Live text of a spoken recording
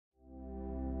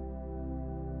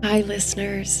Hi,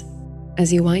 listeners.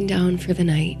 As you wind down for the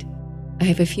night, I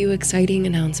have a few exciting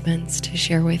announcements to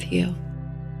share with you.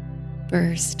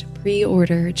 First,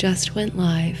 pre-order just went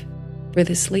live for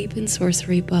the Sleep and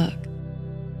Sorcery book.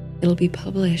 It'll be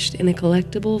published in a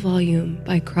collectible volume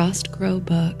by Crossed Crow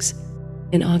Books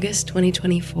in August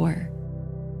 2024,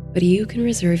 but you can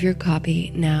reserve your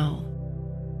copy now.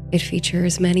 It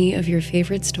features many of your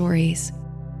favorite stories,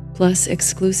 plus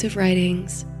exclusive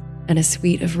writings and a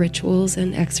suite of rituals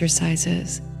and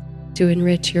exercises to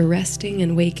enrich your resting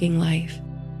and waking life.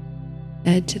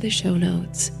 Head to the show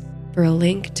notes for a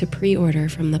link to pre-order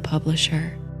from the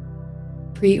publisher.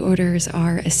 Pre-orders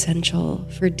are essential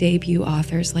for debut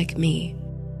authors like me,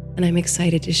 and I'm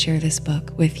excited to share this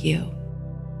book with you.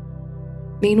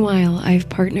 Meanwhile, I've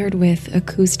partnered with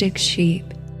Acoustic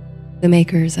Sheep, the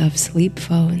makers of sleep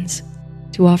phones,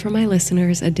 to offer my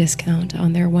listeners a discount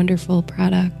on their wonderful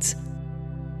products.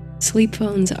 Sleep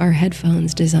phones are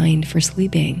headphones designed for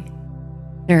sleeping.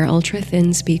 They're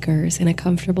ultra-thin speakers in a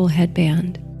comfortable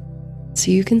headband,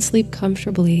 so you can sleep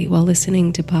comfortably while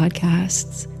listening to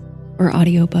podcasts or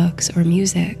audiobooks or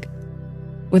music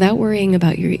without worrying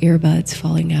about your earbuds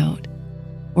falling out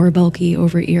or bulky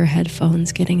over-ear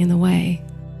headphones getting in the way.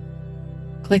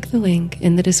 Click the link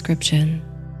in the description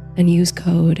and use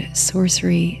code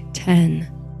SORCERY10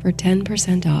 for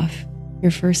 10% off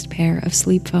your first pair of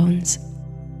sleep phones.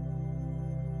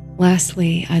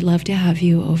 Lastly, I'd love to have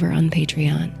you over on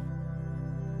Patreon.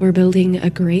 We're building a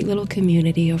great little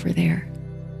community over there,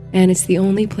 and it's the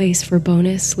only place for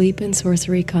bonus sleep and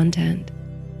sorcery content.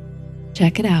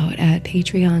 Check it out at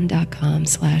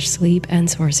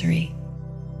patreon.com/sleepandsorcery.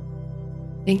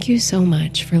 Thank you so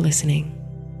much for listening.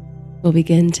 We'll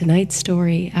begin tonight's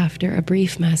story after a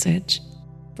brief message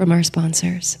from our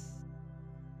sponsors.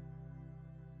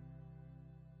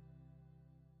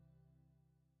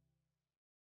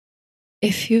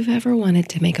 If you've ever wanted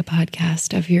to make a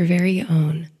podcast of your very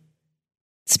own,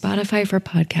 Spotify for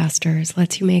Podcasters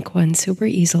lets you make one super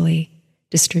easily,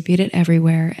 distribute it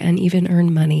everywhere, and even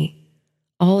earn money,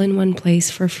 all in one place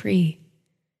for free.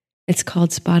 It's called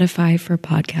Spotify for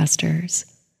Podcasters.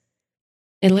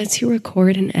 It lets you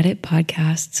record and edit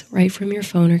podcasts right from your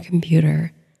phone or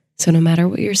computer, so no matter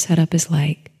what your setup is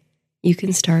like, you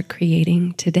can start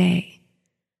creating today.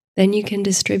 Then you can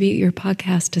distribute your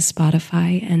podcast to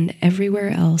Spotify and everywhere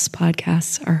else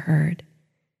podcasts are heard.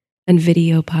 And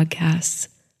video podcasts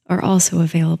are also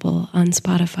available on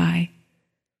Spotify.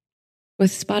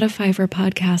 With Spotify for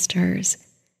Podcasters,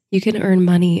 you can earn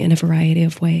money in a variety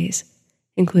of ways,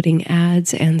 including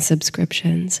ads and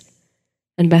subscriptions.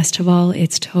 And best of all,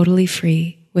 it's totally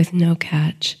free with no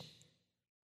catch.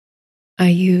 I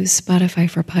use Spotify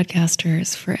for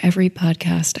Podcasters for every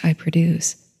podcast I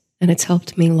produce, and it's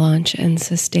helped me launch and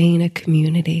sustain a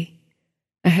community.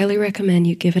 I highly recommend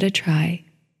you give it a try.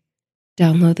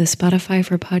 Download the Spotify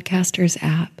for Podcasters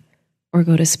app or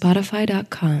go to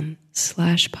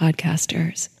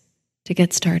spotify.com/podcasters to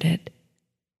get started.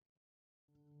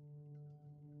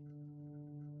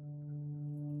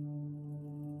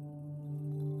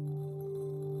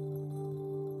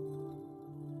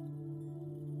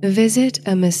 Visit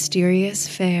a mysterious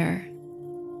fair,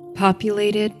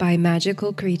 populated by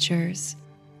magical creatures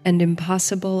and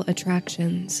impossible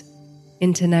attractions,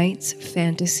 in tonight's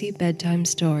fantasy bedtime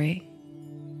story.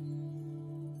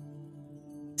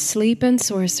 Sleep and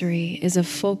Sorcery is a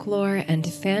folklore and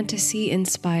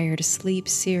fantasy-inspired sleep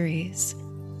series.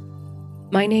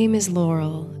 My name is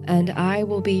Laurel, and I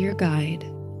will be your guide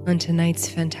on tonight's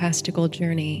fantastical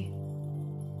journey.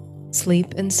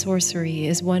 Sleep and Sorcery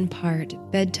is one part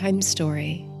bedtime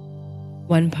story,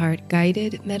 one part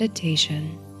guided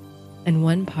meditation, and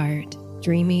one part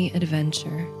dreamy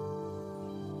adventure.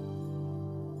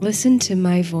 Listen to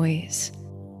my voice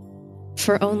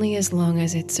for only as long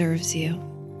as it serves you.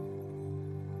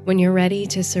 When you're ready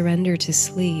to surrender to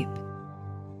sleep,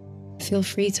 feel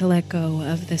free to let go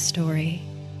of the story.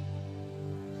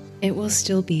 It will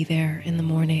still be there in the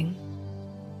morning.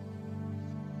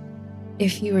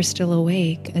 If you are still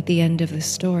awake at the end of the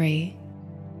story,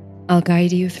 I'll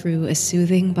guide you through a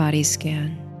soothing body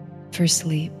scan for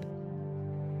sleep.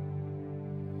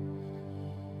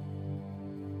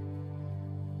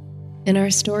 In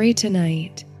our story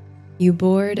tonight, you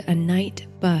board a night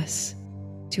bus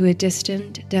to a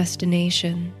distant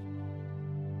destination.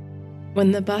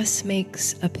 When the bus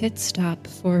makes a pit stop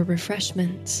for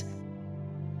refreshments,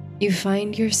 you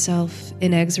find yourself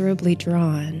inexorably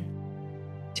drawn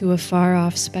to a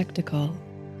far-off spectacle,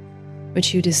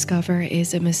 which you discover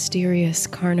is a mysterious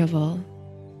carnival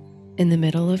in the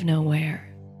middle of nowhere,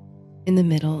 in the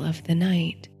middle of the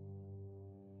night.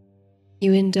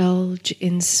 You indulge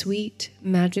in sweet,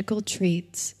 magical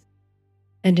treats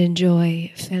and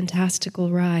enjoy fantastical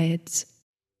rides.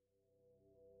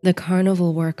 The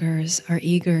carnival workers are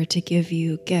eager to give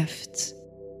you gifts.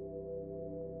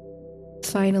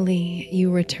 Finally,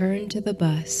 you return to the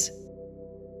bus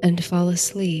and fall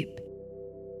asleep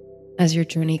as your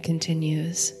journey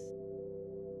continues.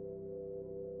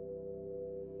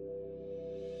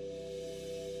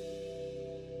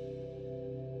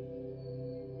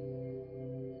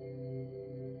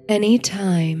 Any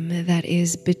time that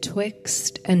is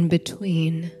betwixt and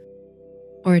between,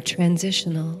 or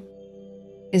transitional,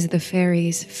 is the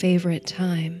fairies' favorite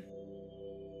time.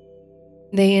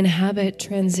 They inhabit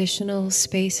transitional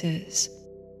spaces,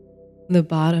 the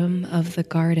bottom of the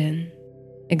garden,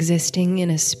 existing in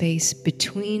a space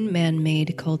between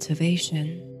man-made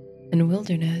cultivation and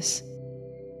wilderness.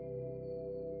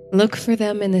 Look for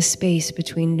them in the space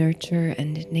between nurture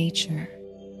and nature.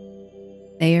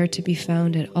 They are to be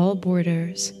found at all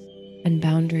borders and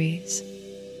boundaries,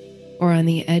 or on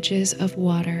the edges of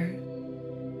water,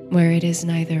 where it is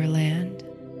neither land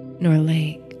nor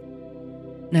lake,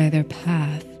 neither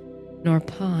path nor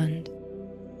pond.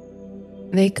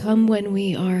 They come when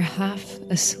we are half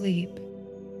asleep.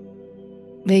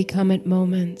 They come at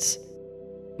moments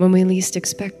when we least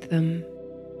expect them,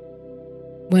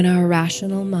 when our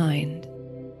rational mind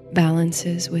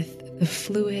balances with the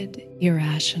fluid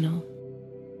irrational.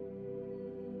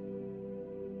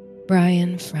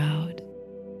 Brian Froud.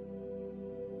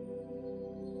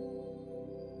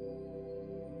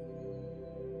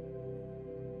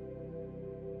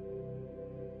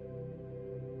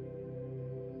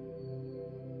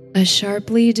 A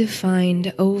sharply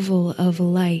defined oval of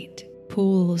light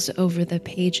pools over the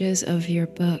pages of your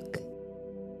book.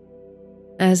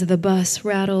 As the bus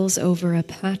rattles over a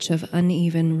patch of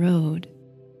uneven road,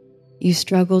 you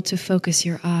struggle to focus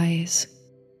your eyes,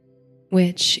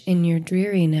 which, in your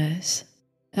dreariness,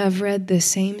 have read the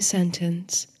same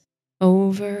sentence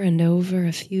over and over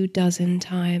a few dozen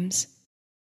times.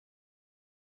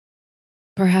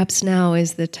 Perhaps now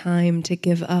is the time to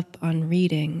give up on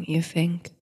reading, you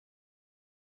think.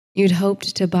 You'd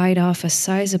hoped to bite off a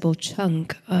sizable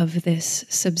chunk of this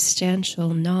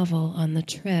substantial novel on the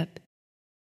trip,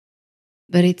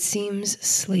 but it seems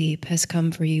sleep has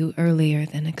come for you earlier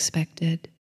than expected.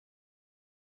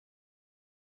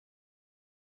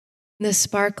 The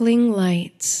sparkling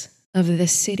lights of the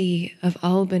city of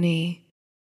Albany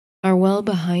are well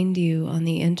behind you on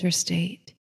the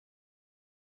interstate,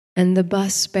 and the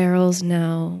bus barrels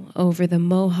now over the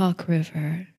Mohawk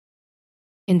River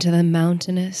into the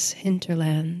mountainous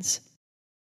hinterlands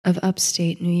of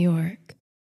upstate New York.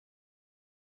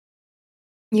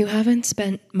 You haven't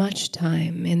spent much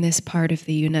time in this part of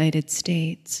the United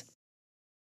States,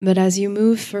 but as you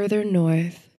move further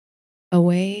north,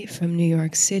 away from New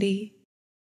York City,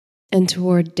 and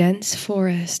toward dense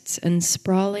forests and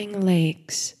sprawling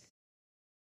lakes,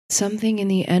 something in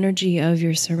the energy of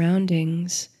your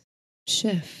surroundings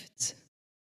shifts.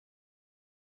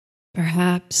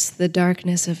 Perhaps the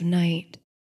darkness of night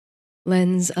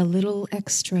lends a little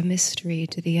extra mystery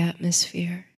to the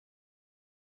atmosphere.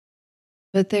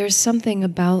 But there's something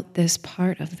about this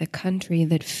part of the country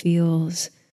that feels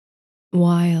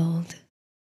wild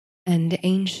and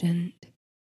ancient,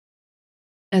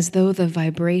 as though the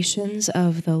vibrations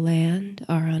of the land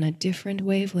are on a different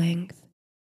wavelength.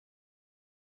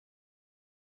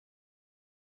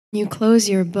 You close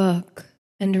your book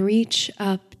and reach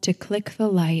up to click the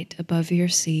light above your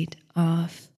seat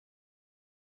off.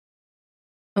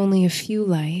 Only a few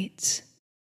lights,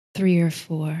 3 or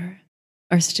 4,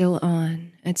 are still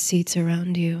on at seats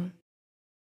around you.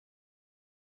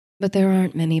 But there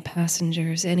aren't many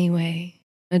passengers anyway,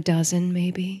 a dozen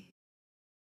maybe.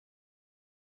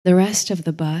 The rest of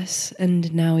the bus,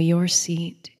 and now your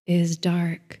seat, is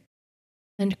dark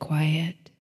and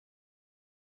quiet.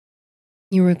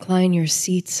 You recline your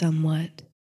seat somewhat.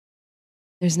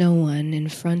 There's no one in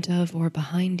front of or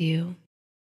behind you.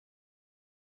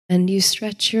 And you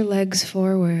stretch your legs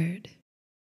forward,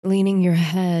 leaning your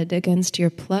head against your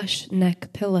plush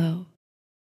neck pillow.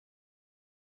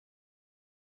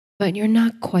 But you're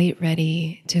not quite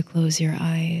ready to close your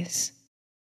eyes.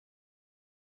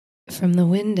 From the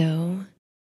window,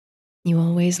 you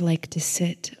always like to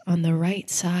sit on the right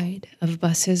side of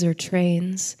buses or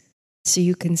trains so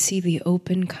you can see the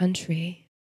open country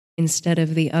instead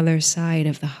of the other side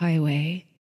of the highway.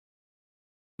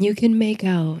 You can make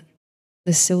out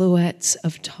the silhouettes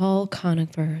of tall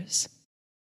conifers,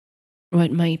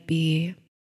 what might be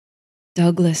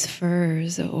Douglas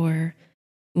firs or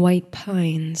white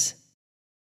pines.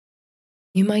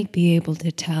 You might be able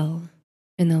to tell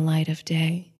in the light of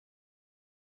day.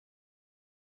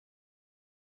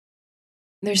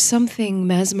 There's something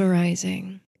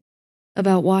mesmerizing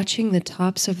about watching the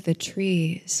tops of the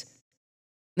trees,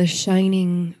 the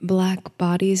shining black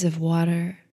bodies of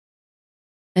water,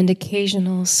 and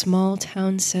occasional small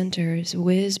town centers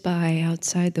whiz by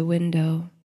outside the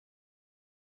window.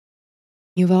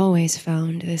 You've always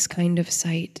found this kind of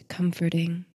sight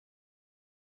comforting.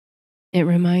 It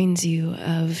reminds you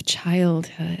of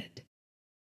childhood,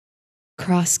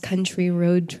 cross-country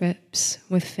road trips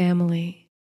with family,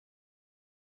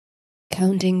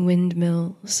 counting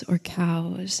windmills or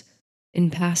cows in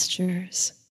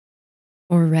pastures,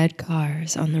 or red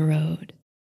cars on the road.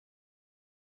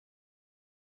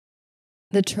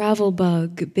 The travel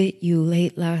bug bit you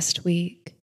late last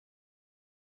week.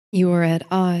 You were at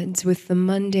odds with the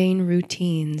mundane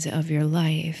routines of your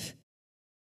life,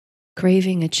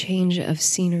 craving a change of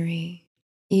scenery,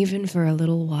 even for a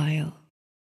little while.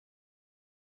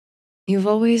 You've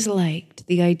always liked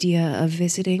the idea of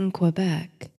visiting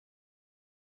Quebec,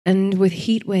 and with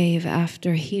heat wave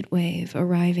after heat wave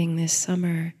arriving this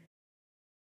summer,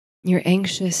 you're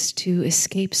anxious to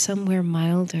escape somewhere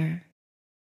milder.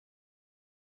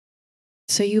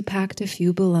 So you packed a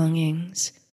few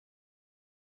belongings,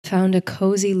 found a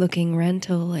cozy-looking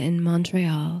rental in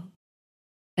Montreal,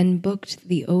 and booked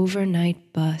the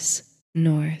overnight bus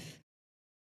north.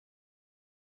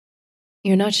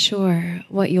 You're not sure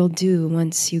what you'll do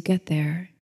once you get there,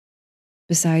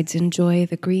 besides enjoy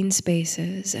the green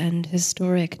spaces and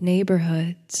historic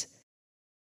neighborhoods.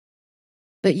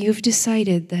 But you've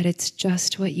decided that it's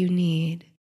just what you need,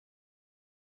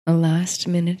 a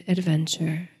last-minute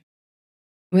adventure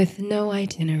with no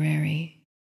itinerary,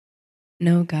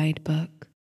 no guidebook.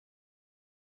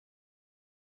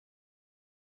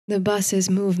 The bus's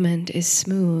movement is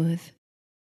smooth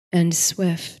and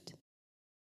swift.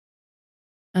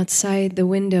 Outside the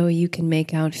window, you can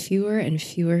make out fewer and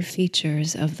fewer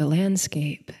features of the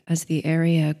landscape as the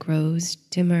area grows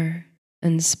dimmer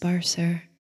and sparser.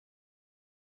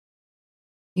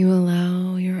 You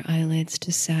allow your eyelids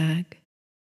to sag,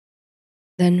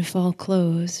 then fall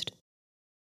closed.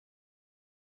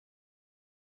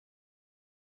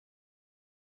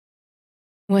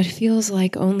 What feels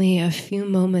like only a few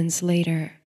moments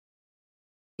later,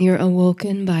 you're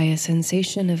awoken by a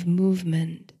sensation of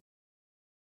movement,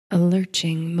 a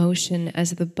lurching motion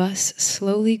as the bus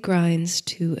slowly grinds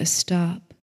to a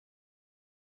stop.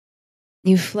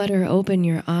 You flutter open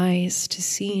your eyes to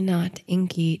see not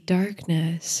inky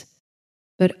darkness,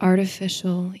 but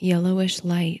artificial yellowish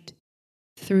light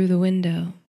through the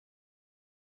window.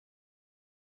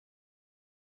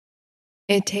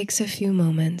 It takes a few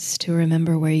moments to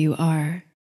remember where you are,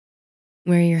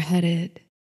 where you're headed.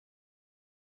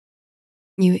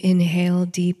 You inhale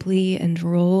deeply and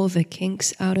roll the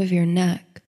kinks out of your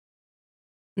neck,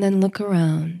 then look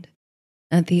around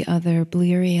at the other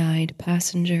bleary-eyed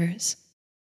passengers.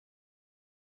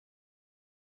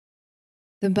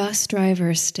 The bus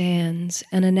driver stands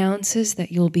and announces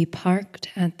that you'll be parked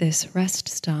at this rest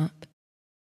stop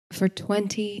for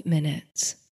 20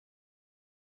 minutes.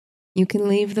 You can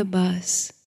leave the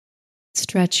bus,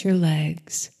 stretch your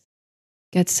legs,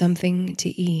 get something to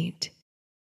eat,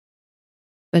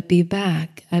 but be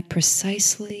back at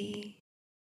precisely.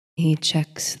 He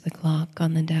checks the clock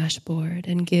on the dashboard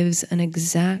and gives an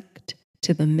exact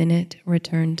to the minute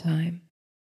return time.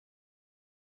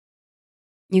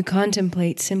 You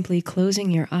contemplate simply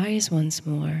closing your eyes once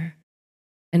more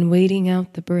and waiting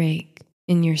out the break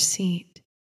in your seat.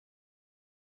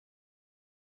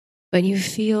 But you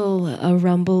feel a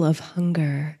rumble of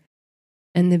hunger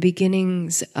and the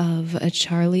beginnings of a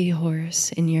Charlie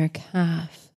horse in your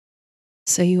calf,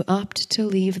 so you opt to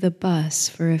leave the bus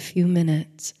for a few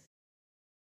minutes.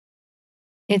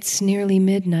 It's nearly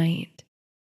midnight,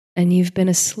 and you've been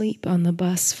asleep on the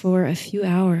bus for a few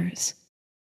hours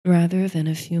rather than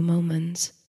a few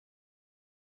moments.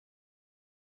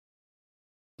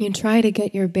 You try to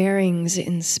get your bearings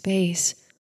in space,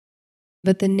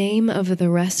 but the name of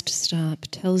the rest stop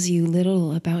tells you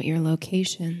little about your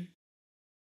location.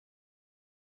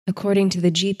 According to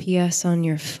the GPS on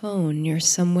your phone, you're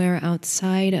somewhere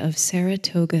outside of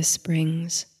Saratoga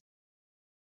Springs.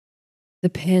 The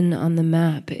pin on the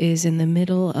map is in the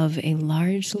middle of a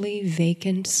largely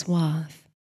vacant swath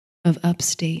of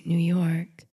upstate New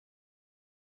York.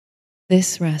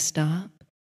 This rest stop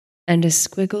and a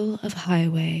squiggle of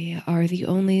highway are the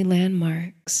only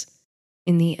landmarks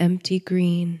in the empty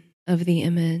green of the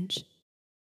image.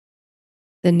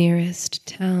 The nearest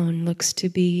town looks to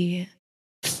be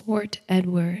Fort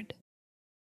Edward,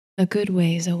 a good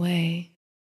ways away.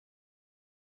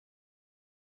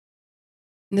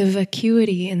 The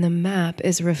vacuity in the map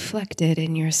is reflected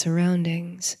in your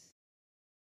surroundings.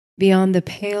 Beyond the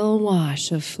pale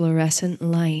wash of fluorescent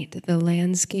light, the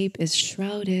landscape is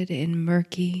shrouded in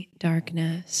murky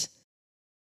darkness.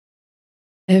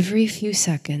 Every few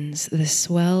seconds, the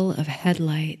swell of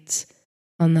headlights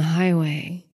on the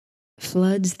highway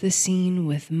floods the scene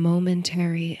with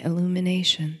momentary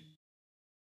illumination,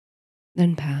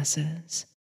 then passes.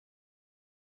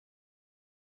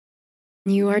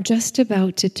 You are just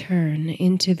about to turn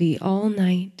into the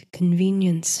all-night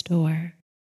convenience store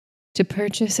to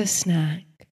purchase a snack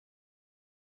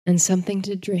and something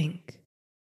to drink,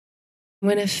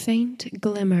 when a faint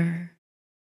glimmer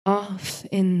off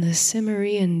in the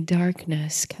Cimmerian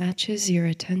darkness catches your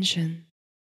attention.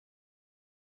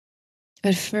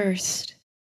 At first,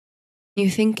 you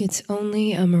think it's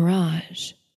only a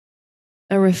mirage,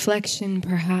 a reflection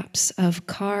perhaps of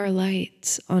car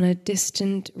lights on a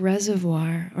distant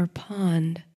reservoir or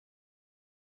pond.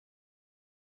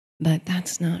 But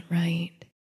that's not right.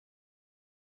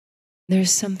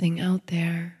 There's something out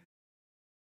there,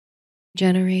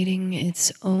 generating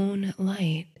its own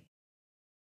light.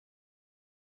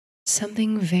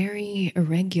 Something very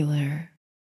irregular,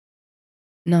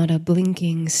 not a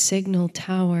blinking signal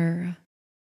tower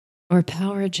or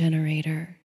power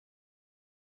generator.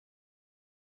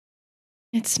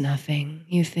 It's nothing,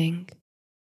 you think,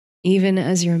 even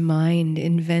as your mind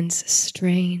invents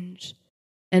strange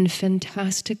and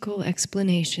fantastical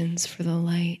explanations for the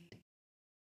light.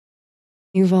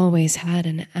 You've always had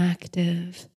an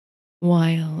active,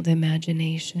 wild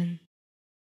imagination.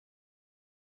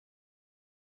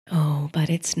 Oh, but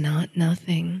it's not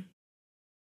nothing.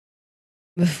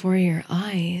 Before your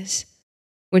eyes,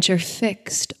 which are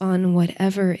fixed on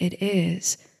whatever it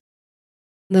is,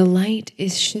 the light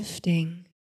is shifting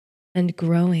and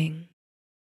growing,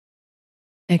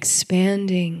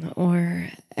 expanding or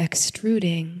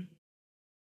extruding,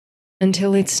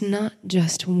 until it's not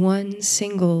just one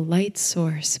single light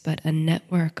source, but a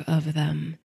network of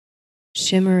them,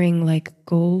 shimmering like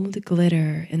gold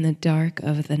glitter in the dark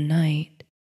of the night.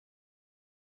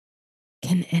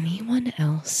 Can anyone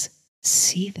else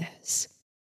see this?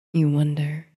 You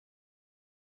wonder.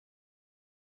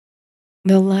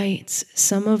 The lights,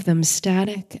 some of them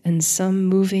static and some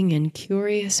moving in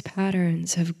curious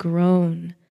patterns, have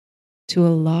grown to a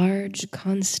large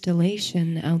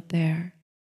constellation out there.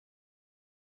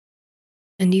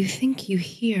 And you think you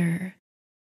hear,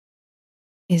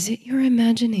 is it your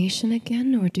imagination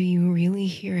again, or do you really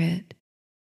hear it?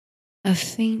 A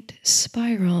faint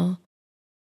spiral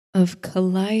of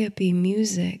calliope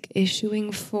music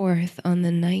issuing forth on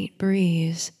the night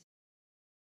breeze.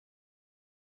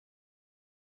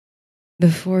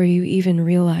 Before you even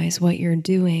realize what you're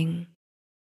doing,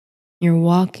 you're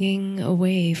walking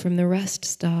away from the rest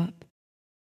stop,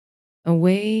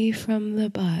 away from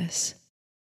the bus,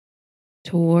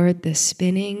 toward the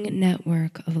spinning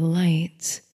network of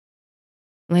lights,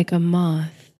 like a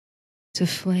moth to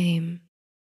flame.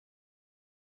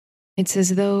 It's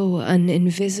as though an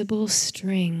invisible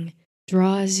string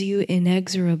draws you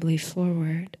inexorably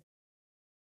forward,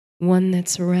 one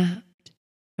that's wrapped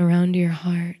around your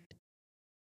heart.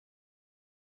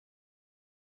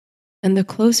 And the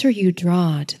closer you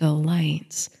draw to the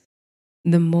lights,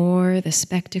 the more the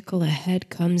spectacle ahead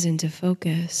comes into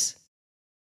focus.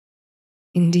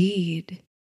 Indeed,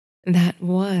 that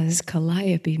was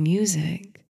calliope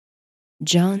music,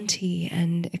 jaunty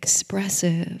and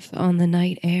expressive on the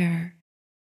night air.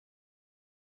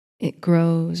 It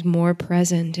grows more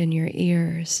present in your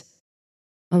ears,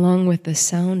 along with the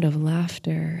sound of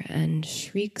laughter and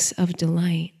shrieks of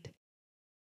delight.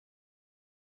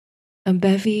 A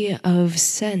bevy of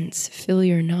scents fill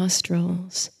your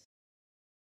nostrils,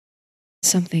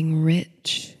 something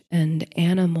rich and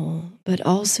animal, but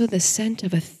also the scent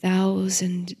of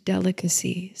 1,000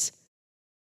 delicacies.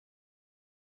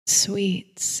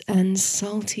 Sweets and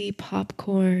salty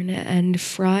popcorn and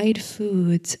fried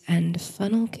foods and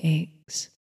funnel cakes.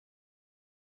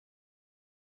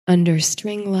 Under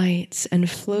string lights and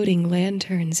floating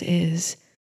lanterns is,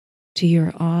 to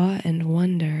your awe and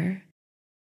wonder,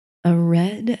 a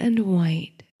red and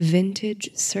white vintage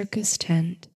circus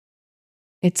tent,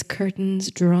 its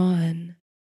curtains drawn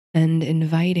and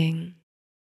inviting.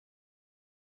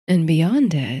 And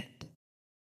beyond it,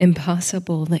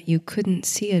 impossible that you couldn't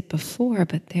see it before,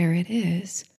 but there it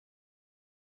is,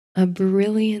 a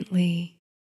brilliantly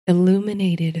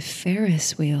illuminated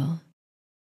Ferris wheel.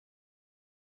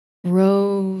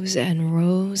 Rows and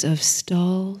rows of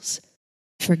stalls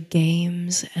for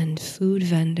games and food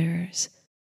vendors,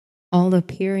 all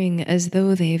appearing as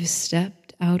though they've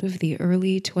stepped out of the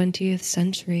early 20th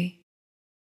century.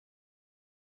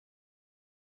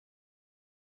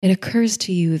 It occurs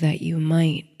to you that you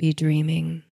might be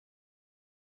dreaming.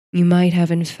 You might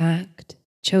have, in fact,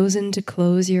 chosen to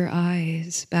close your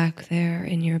eyes back there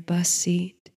in your bus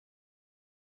seat.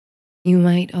 You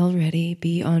might already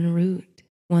be en route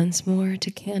once more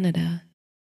to Canada.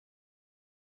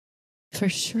 For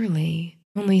surely,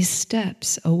 only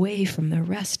steps away from the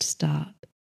rest stop,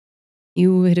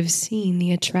 you would have seen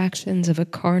the attractions of a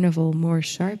carnival more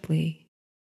sharply.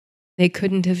 They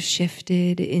couldn't have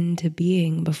shifted into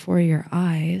being before your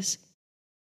eyes.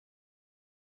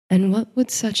 And what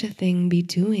would such a thing be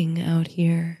doing out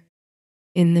here,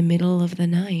 in the middle of the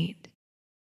night,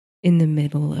 in the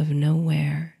middle of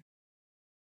nowhere?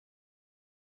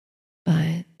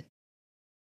 But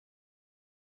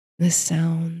the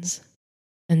sounds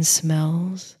and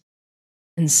smells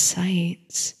and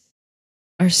sights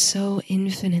are so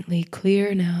infinitely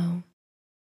clear now,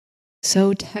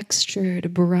 so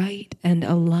textured, bright, and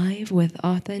alive with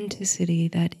authenticity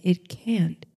that it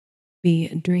can't be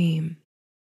a dream.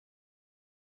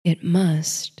 It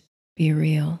must be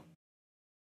real.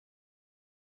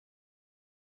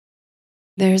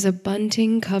 There's a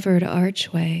bunting-covered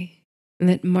archway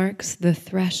that marks the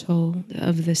threshold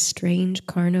of the strange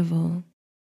carnival,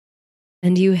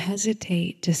 and you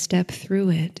hesitate to step through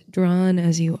it, drawn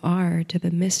as you are to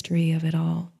the mystery of it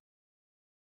all.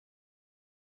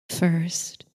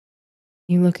 First,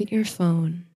 you look at your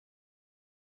phone.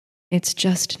 It's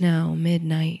just now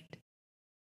midnight.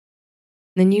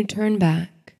 Then you turn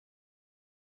back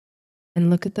and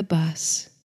look at the bus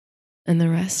and the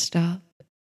rest stop.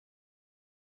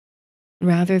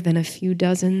 Rather than a few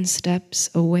dozen steps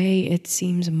away, it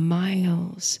seems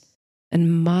miles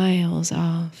and miles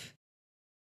off,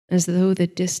 as though the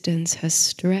distance has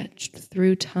stretched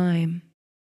through time.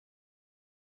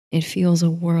 It feels a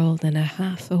world and a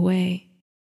half away.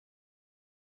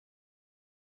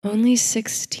 Only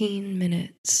 16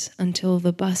 minutes until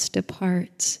the bus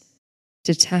departs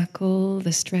to tackle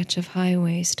the stretch of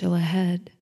highway still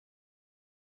ahead.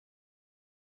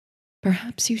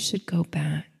 Perhaps you should go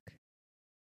back.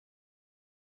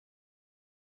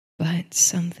 But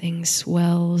something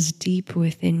swells deep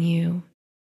within you,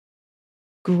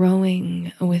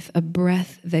 growing with a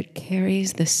breath that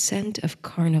carries the scent of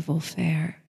carnival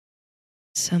fare.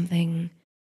 Something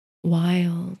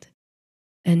wild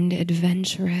and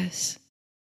adventurous.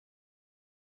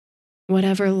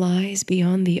 Whatever lies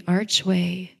beyond the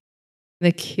archway,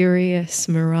 the curious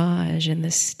mirage in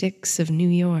the sticks of New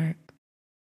York,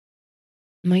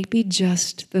 might be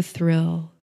just the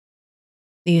thrill,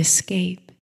 the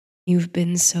escape you've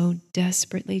been so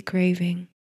desperately craving.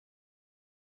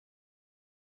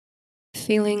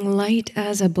 Feeling light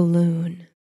as a balloon,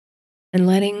 and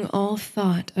letting all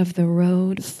thought of the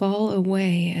road fall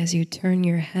away as you turn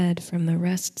your head from the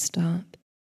rest stop,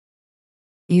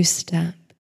 you step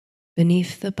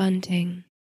beneath the bunting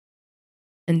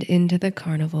and into the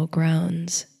carnival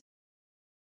grounds.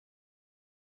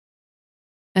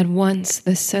 At once,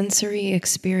 the sensory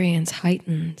experience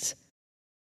heightens.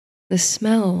 The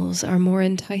smells are more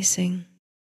enticing,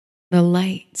 the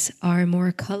lights are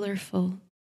more colorful,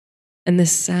 and the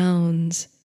sounds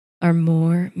are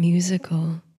more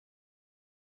musical.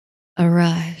 A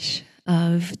rush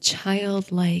of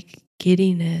childlike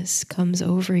giddiness comes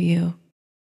over you.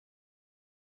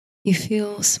 You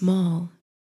feel small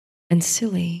and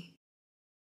silly,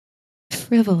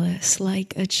 frivolous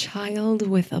like a child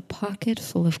with a pocket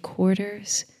full of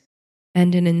quarters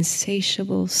and an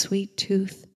insatiable sweet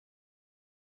tooth.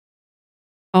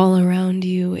 All around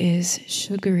you is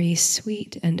sugary,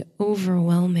 sweet, and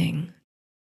overwhelming.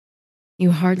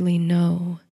 You hardly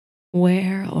know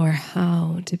where or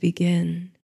how to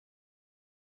begin.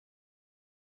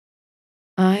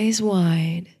 Eyes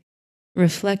wide,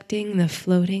 reflecting the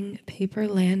floating paper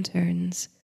lanterns.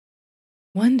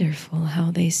 Wonderful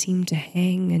how they seem to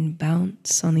hang and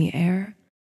bounce on the air,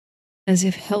 as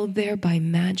if held there by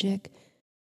magic.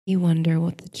 You wonder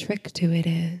what the trick to it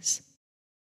is.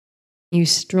 You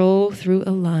stroll through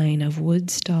a line of wood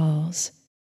stalls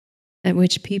at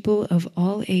which people of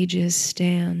all ages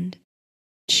stand,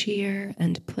 cheer,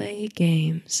 and play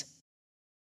games.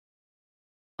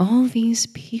 All these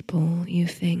people, you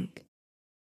think,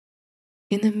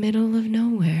 in the middle of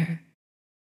nowhere,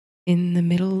 in the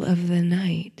middle of the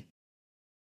night.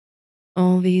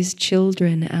 All these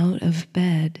children out of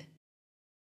bed.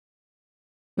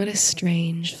 What a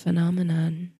strange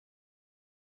phenomenon.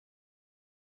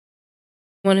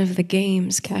 One of the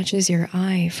games catches your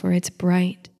eye for its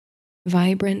bright,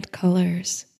 vibrant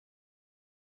colors.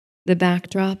 The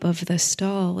backdrop of the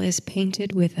stall is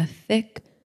painted with a thick,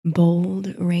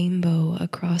 bold rainbow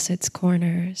across its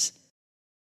corners.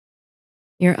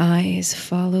 Your eyes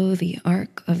follow the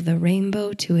arc of the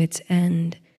rainbow to its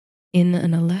end in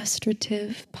an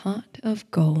illustrative pot of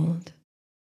gold.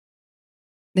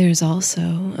 There's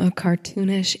also a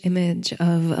cartoonish image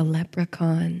of a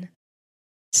leprechaun,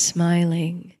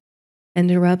 smiling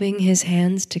and rubbing his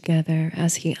hands together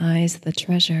as he eyes the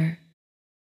treasure.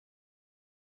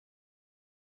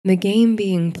 The game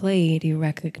being played, you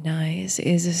recognize,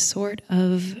 is a sort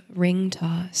of ring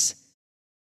toss.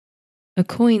 A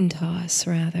coin toss,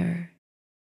 rather.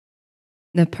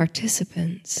 The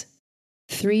participants,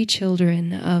 3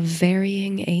 children of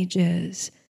varying ages,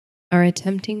 are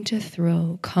attempting to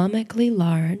throw comically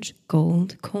large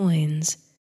gold coins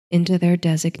into their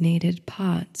designated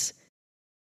pots,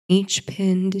 each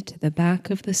pinned to the back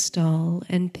of the stall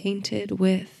and painted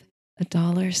with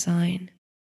a $sign.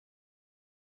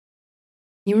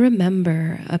 You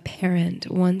remember a parent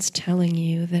once telling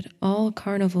you that all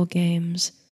carnival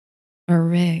games are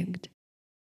rigged,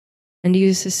 and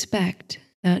you suspect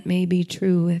that may be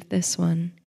true with this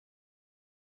one.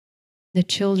 The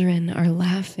children are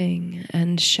laughing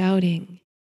and shouting,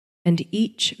 and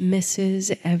each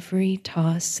misses every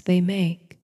toss they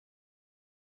make.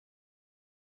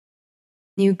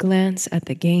 You glance at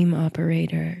the game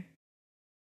operator.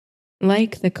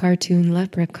 Like the cartoon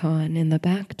leprechaun in the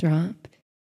backdrop,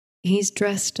 he's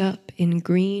dressed up in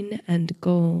green and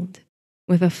gold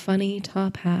with a funny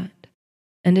top hat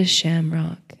and a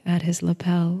shamrock at his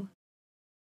lapel.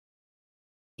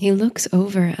 He looks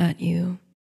over at you,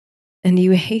 and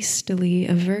you hastily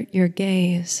avert your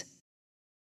gaze.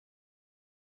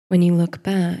 When you look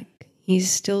back, he's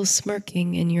still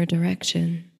smirking in your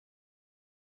direction.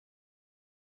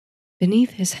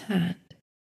 Beneath his hat,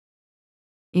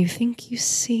 you think you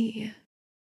see,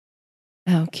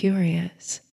 how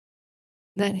curious,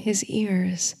 that his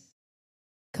ears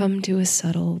come to a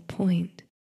subtle point.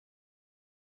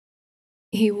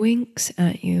 He winks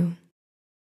at you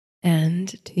and,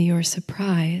 to your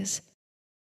surprise,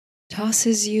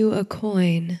 tosses you a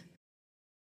coin.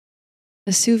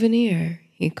 A souvenir,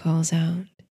 he calls out.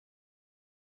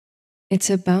 It's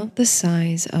about the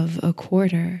size of a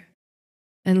quarter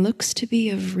and looks to be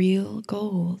of real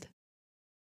gold.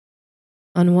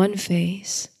 On one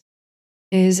face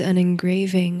is an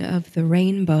engraving of the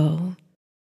rainbow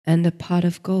and a pot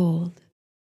of gold.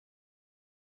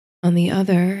 On the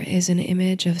other is an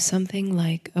image of something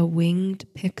like a winged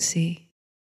pixie.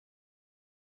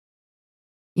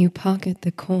 You pocket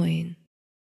the coin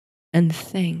and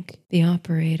thank the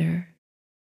operator.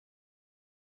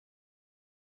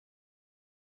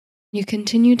 You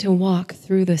continue to walk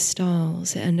through the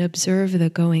stalls and observe the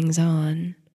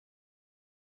goings-on.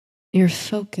 Your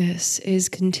focus is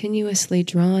continuously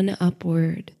drawn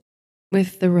upward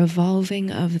with the revolving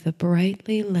of the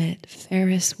brightly lit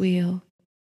Ferris wheel.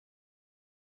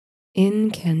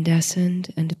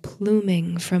 Incandescent and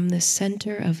pluming from the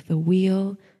center of the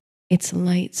wheel, its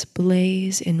lights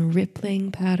blaze in rippling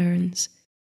patterns.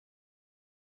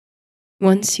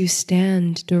 Once you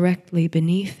stand directly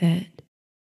beneath it,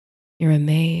 you're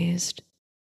amazed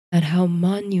at how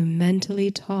monumentally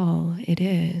tall it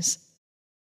is.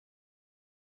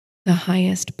 The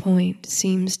highest point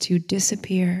seems to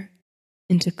disappear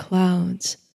into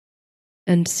clouds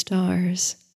and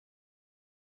stars.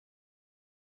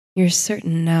 You're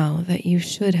certain now that you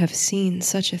should have seen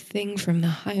such a thing from the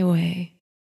highway.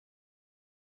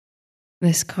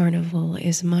 This carnival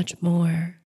is much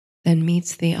more than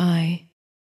meets the eye.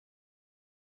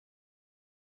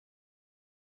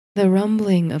 The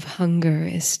rumbling of hunger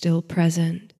is still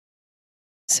present,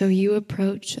 so you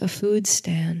approach a food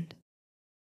stand.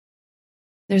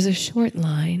 There's a short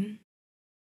line,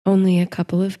 only a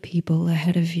couple of people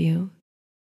ahead of you,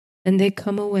 and they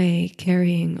come away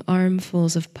carrying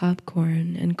armfuls of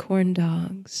popcorn and corn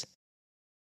dogs.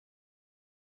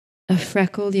 A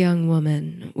freckled young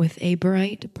woman with a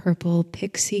bright purple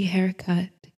pixie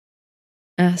haircut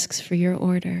asks for your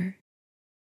order,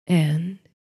 and,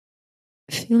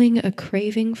 feeling a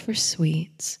craving for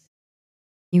sweets,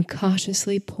 you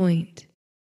cautiously point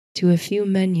to a few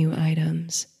menu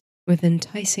items with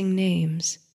enticing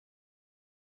names.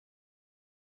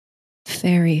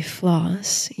 Fairy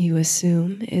floss, you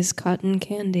assume, is cotton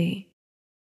candy,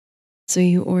 so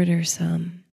you order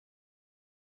some.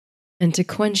 And to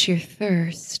quench your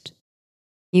thirst,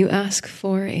 you ask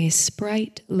for a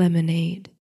Sprite lemonade,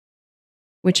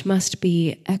 which must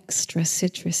be extra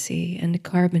citrusy and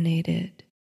carbonated.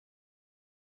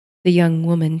 The young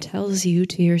woman tells you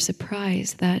to your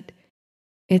surprise that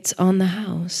it's on the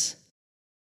house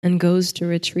and goes to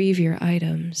retrieve your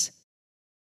items.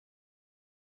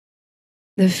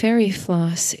 The fairy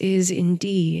floss is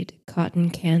indeed cotton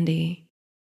candy,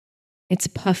 It's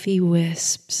puffy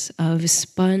wisps of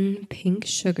spun pink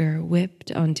sugar whipped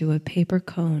onto a paper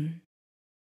cone.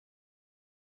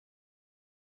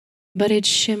 But it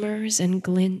shimmers and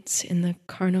glints in the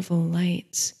carnival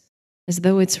lights as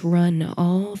though it's run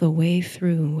all the way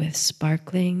through with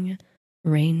sparkling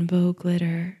rainbow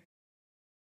glitter.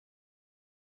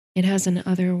 It has an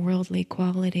otherworldly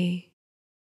quality,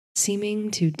 seeming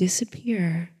to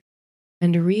disappear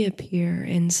and reappear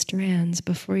in strands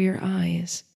before your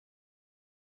eyes.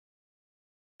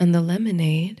 And the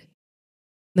lemonade,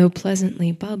 though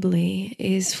pleasantly bubbly,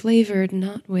 is flavored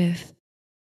not with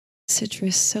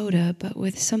citrus soda, but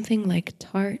with something like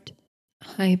tart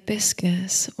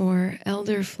hibiscus or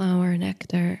elderflower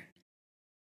nectar.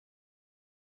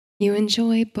 You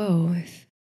enjoy both,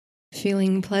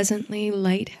 feeling pleasantly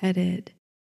lightheaded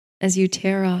as you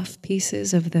tear off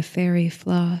pieces of the fairy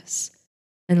floss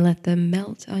and let them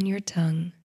melt on your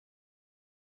tongue.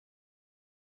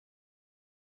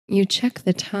 You check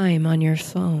the time on your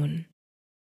phone,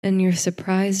 and you're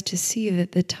surprised to see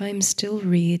that the time still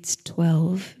reads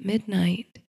 12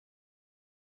 midnight.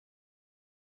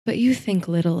 But you think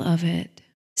little of it,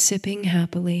 sipping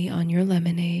happily on your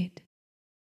lemonade.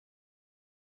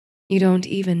 You don't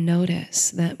even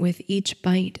notice that with each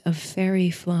bite of fairy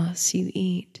floss you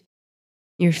eat,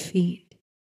 your feet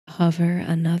hover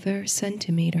another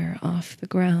centimeter off the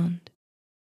ground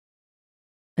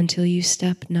until you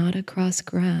step not across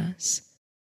grass,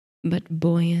 but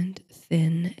buoyant,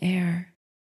 thin air.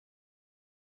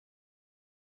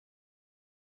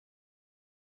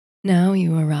 Now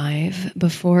you arrive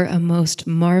before a most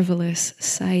marvelous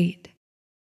sight,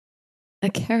 a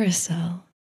carousel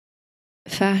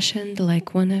fashioned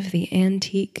like one of the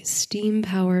antique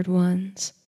steam-powered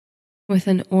ones, with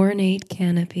an ornate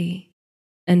canopy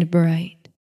and bright,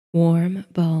 warm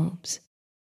bulbs.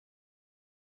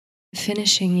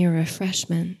 Finishing your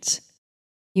refreshments,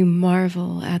 you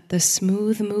marvel at the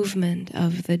smooth movement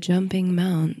of the jumping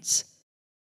mounts,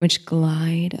 which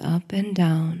glide up and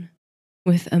down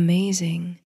with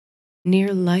amazing,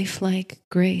 near lifelike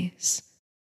grace.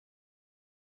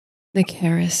 The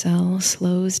carousel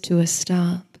slows to a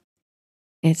stop,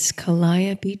 its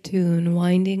calliope tune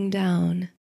winding down,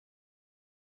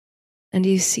 and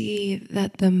you see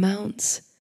that the mounts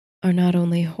are not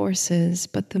only horses,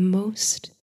 but the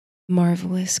most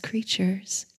marvelous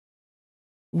creatures.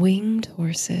 Winged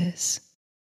horses,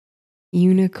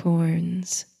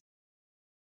 unicorns,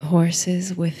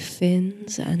 horses with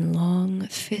fins and long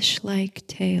fish-like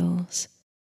tails,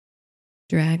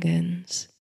 dragons,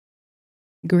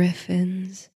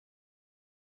 griffins,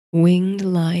 winged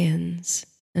lions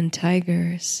and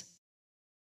tigers,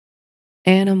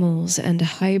 animals and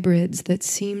hybrids that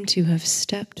seem to have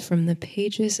stepped from the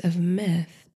pages of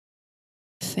myth,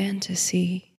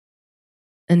 fantasy,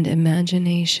 and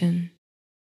imagination.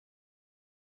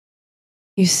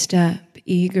 You step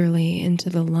eagerly into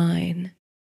the line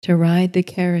to ride the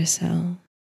carousel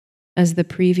as the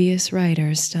previous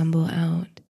riders stumble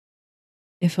out,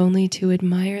 if only to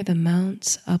admire the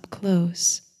mounts up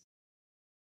close.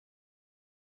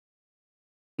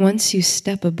 Once you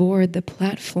step aboard the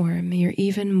platform, you're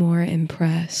even more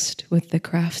impressed with the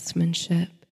craftsmanship.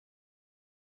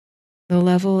 The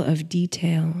level of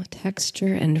detail,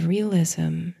 texture, and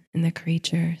realism in the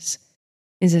creatures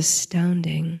is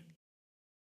astounding,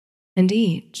 and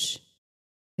each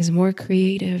is more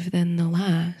creative than the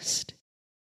last.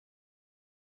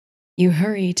 You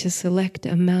hurry to select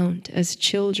a mount as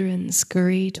children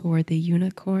scurry toward the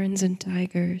unicorns and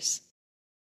tigers.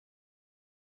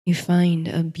 You find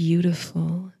a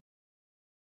beautiful,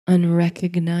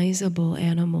 unrecognizable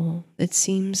animal that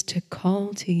seems to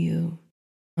call to you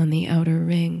on the outer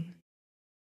ring.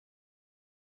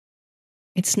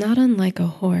 It's not unlike a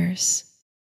horse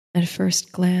at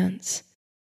first glance,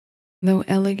 though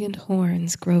elegant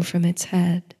horns grow from its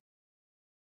head,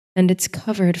 and it's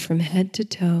covered from head to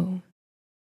toe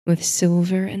with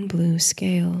silver and blue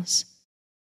scales.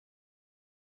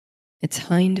 Its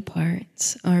hind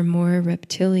parts are more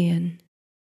reptilian,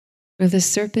 with a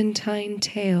serpentine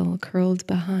tail curled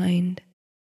behind.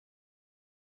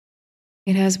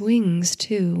 It has wings,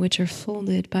 too, which are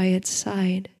folded by its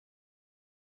side.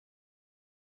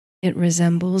 It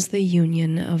resembles the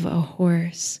union of a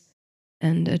horse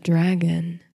and a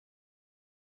dragon,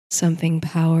 something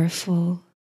powerful,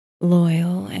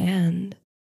 loyal, and,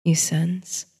 you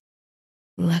sense,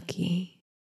 lucky.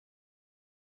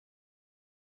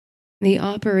 The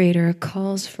operator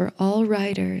calls for all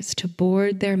riders to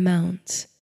board their mounts,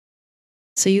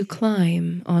 so you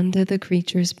climb onto the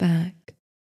creature's back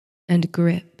and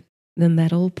grip the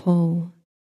metal pole.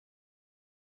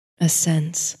 A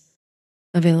sense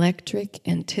of electric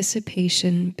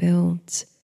anticipation builds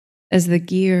as the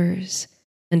gears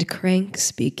and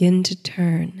cranks begin to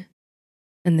turn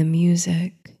and the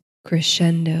music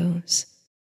crescendos.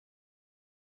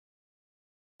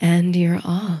 And you're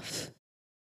off.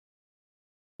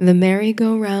 The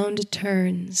merry-go-round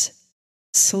turns,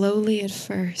 slowly at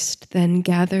first, then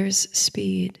gathers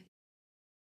speed.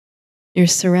 Your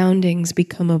surroundings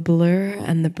become a blur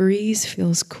and the breeze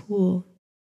feels cool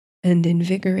and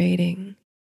invigorating.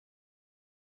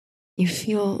 You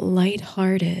feel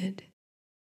light-hearted,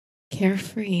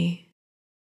 carefree,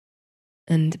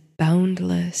 and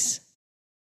boundless.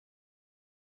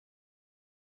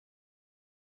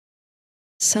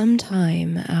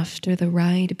 Sometime after the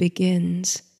ride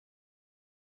begins,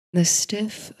 the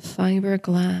stiff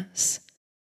fiberglass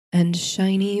and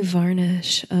shiny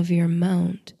varnish of your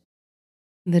mount,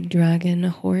 the dragon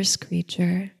horse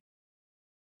creature,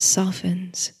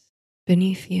 softens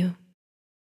beneath you.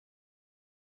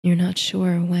 You're not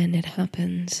sure when it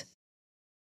happens.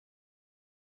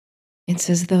 It's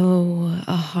as though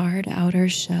a hard outer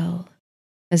shell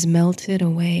has melted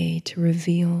away to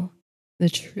reveal the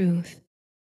truth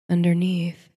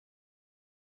underneath.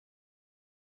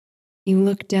 You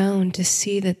look down to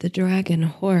see that the dragon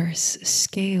horse,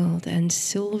 scaled and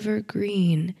silver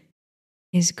green,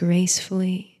 is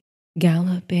gracefully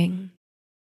galloping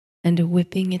and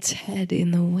whipping its head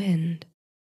in the wind.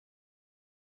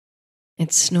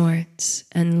 It snorts,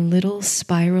 and little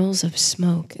spirals of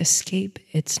smoke escape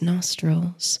its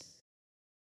nostrils.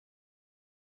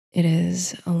 It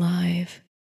is alive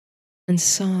and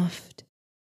soft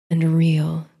and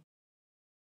real.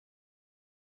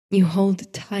 You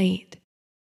hold tight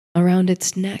around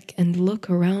its neck and look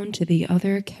around to the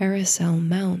other carousel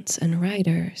mounts and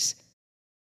riders.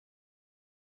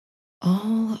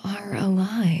 All are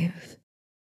alive.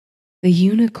 The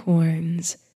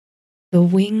unicorns, the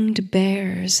winged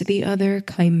bears, the other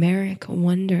chimeric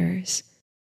wonders.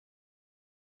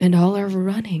 And all are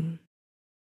running,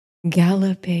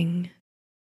 galloping,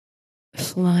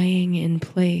 flying in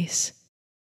place.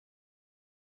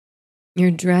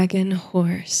 Your dragon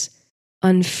horse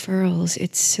unfurls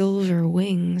its silver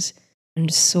wings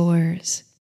and soars,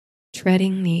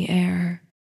 treading the air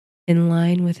in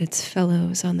line with its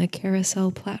fellows on the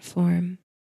carousel platform.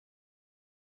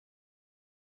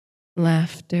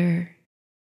 Laughter,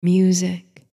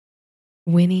 music,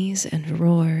 whinnies and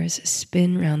roars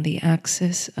spin round the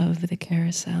axis of the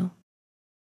carousel.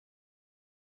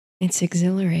 It's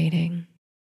exhilarating,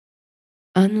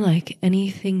 unlike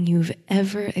anything you've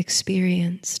ever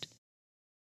experienced,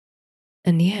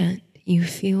 and yet you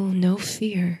feel no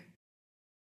fear,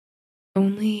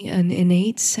 only an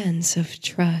innate sense of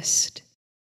trust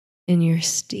in your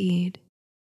steed.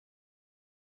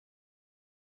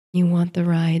 You want the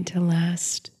ride to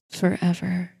last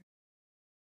forever,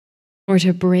 or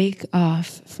to break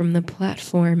off from the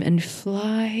platform and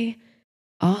fly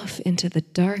off into the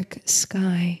dark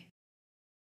sky.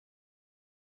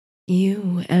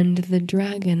 You and the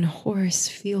dragon horse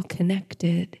feel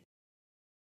connected,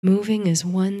 moving as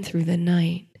one through the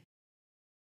night.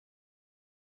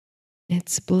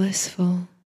 It's blissful.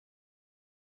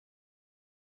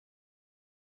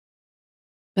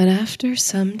 But after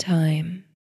some time,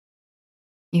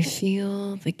 you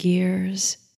feel the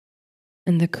gears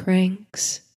and the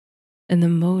cranks and the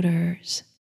motors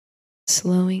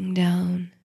slowing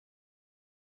down.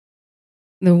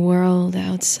 The world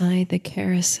outside the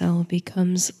carousel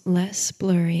becomes less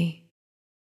blurry,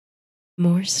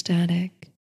 more static.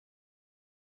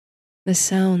 The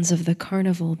sounds of the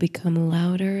carnival become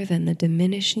louder than the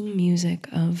diminishing music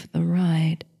of the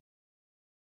ride.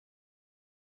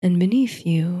 And beneath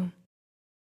you,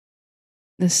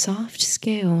 the soft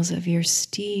scales of your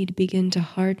steed begin to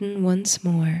harden once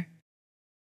more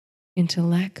into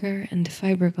lacquer and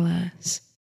fiberglass.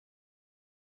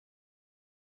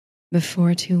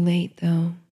 Before too late,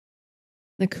 though,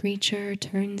 the creature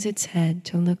turns its head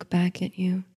to look back at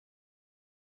you,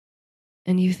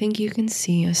 and you think you can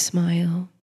see a smile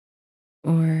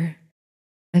or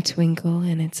a twinkle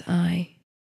in its eye.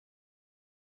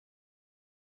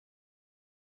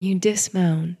 You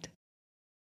dismount,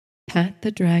 pat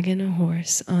the dragon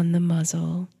horse on the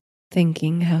muzzle,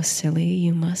 thinking how silly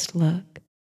you must look,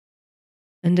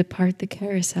 and depart the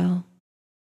carousel.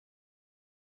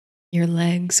 Your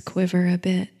legs quiver a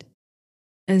bit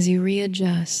as you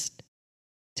readjust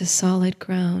to solid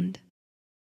ground.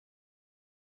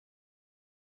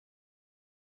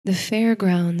 The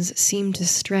fairgrounds seem to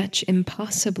stretch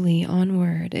impossibly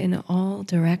onward in all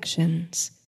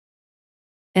directions.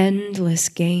 Endless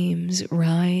games,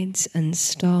 rides, and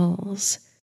stalls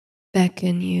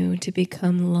beckon you to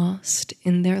become lost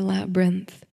in their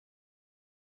labyrinth.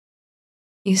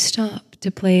 You stop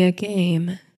to play a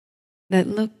game that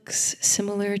looks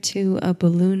similar to a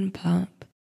balloon pop.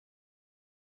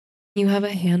 You have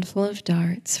a handful of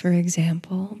darts, for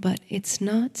example, but it's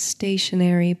not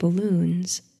stationary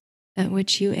balloons at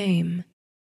which you aim.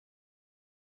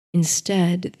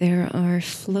 Instead, there are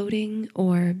floating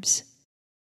orbs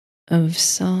of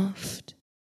soft,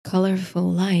 colorful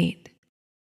light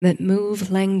that move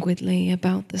languidly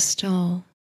about the stall.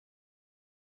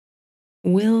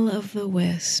 Will o' the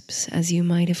wisps, as you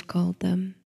might have called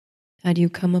them, had you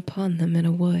come upon them in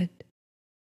a wood.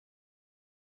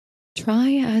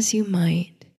 Try as you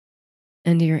might,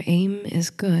 and your aim is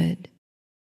good,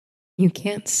 you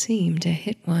can't seem to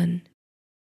hit one.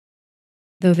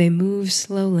 Though they move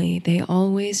slowly, they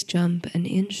always jump an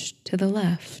inch to the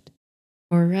left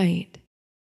or right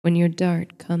when your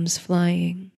dart comes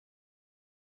flying.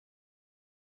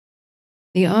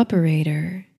 The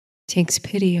operator takes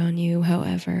pity on you,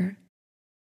 however,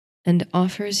 and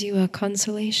offers you a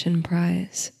consolation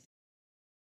prize,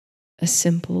 a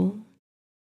simple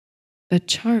but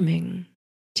charming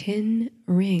tin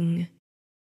ring.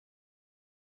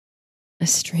 A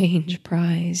strange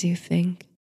prize, you think,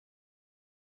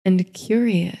 and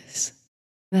curious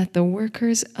that the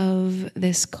workers of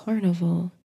this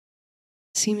carnival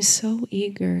seem so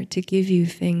eager to give you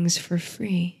things for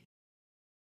free.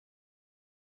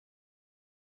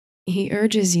 He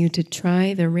urges you to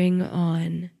try the ring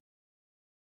on,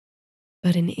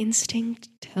 but an instinct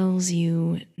tells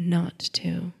you not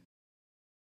to.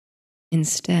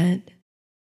 Instead,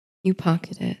 you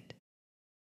pocket it,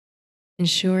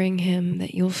 ensuring him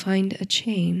that you'll find a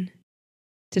chain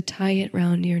to tie it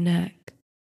round your neck.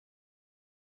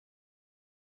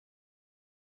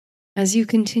 As you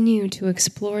continue to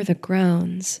explore the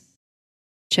grounds,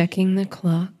 checking the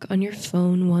clock on your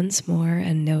phone once more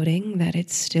and noting that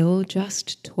it's still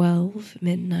just 12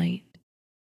 midnight,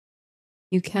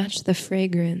 you catch the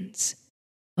fragrance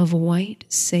of white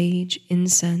sage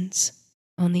incense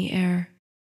on the air.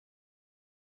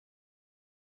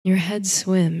 Your head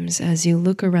swims as you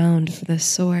look around for the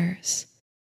source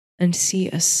and see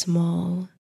a small,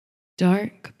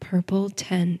 dark purple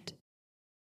tent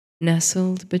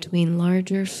nestled between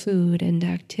larger food and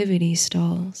activity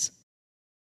stalls.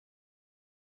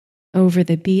 Over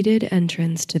the beaded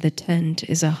entrance to the tent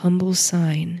is a humble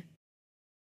sign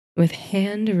with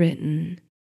handwritten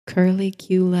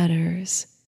curly-Q letters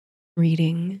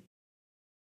reading,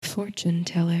 "Fortune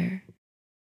Teller."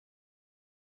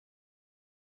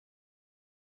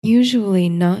 Usually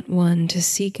not one to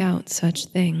seek out such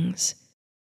things,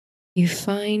 you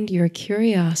find your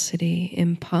curiosity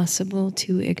impossible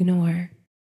to ignore.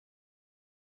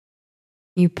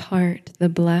 You part the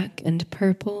black and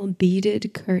purple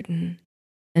beaded curtain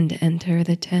and enter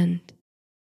the tent.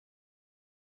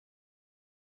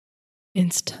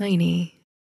 It's tiny,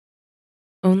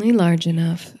 only large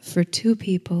enough for 2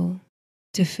 people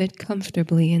to fit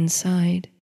comfortably inside.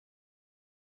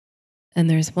 And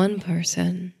there's one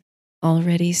person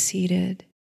already seated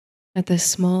at the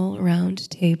small round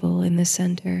table in the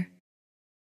center.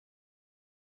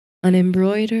 An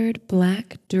embroidered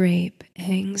black drape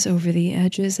hangs over the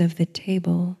edges of the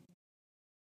table,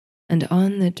 and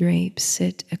on the drape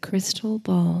sit a crystal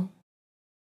ball,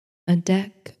 a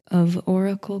deck of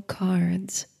oracle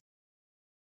cards,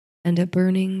 and a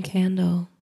burning candle.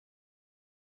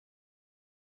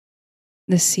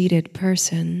 The seated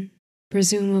person,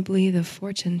 presumably the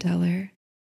fortune teller,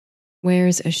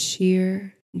 wears a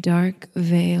sheer, dark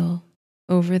veil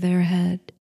over their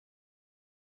head.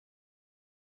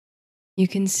 You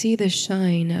can see the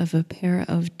shine of a pair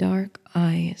of dark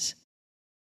eyes,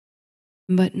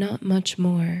 but not much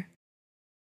more.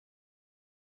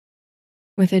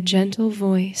 With a gentle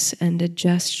voice and a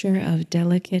gesture of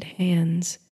delicate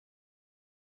hands,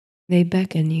 they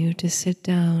beckon you to sit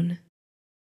down.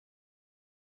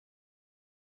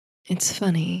 It's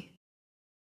funny.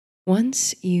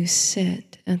 Once you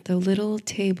sit at the little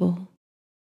table,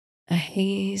 a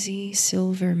hazy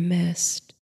silver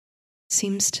mist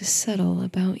seems to settle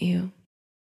about you.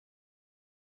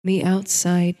 The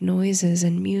outside noises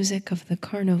and music of the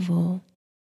carnival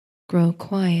grow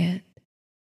quiet,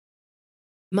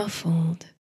 muffled,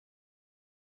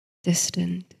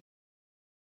 distant.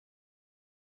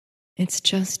 It's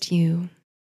just you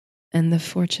and the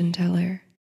fortune teller.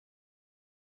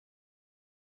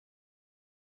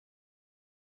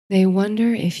 They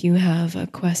wonder if you have a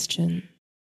question,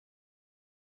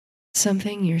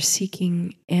 something you're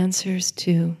seeking answers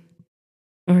to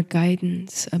or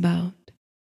guidance about.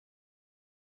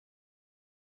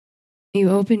 You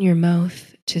open your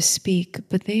mouth to speak,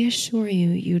 but they assure you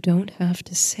you don't have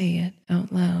to say it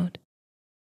out loud.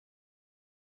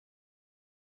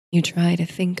 You try to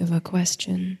think of a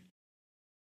question.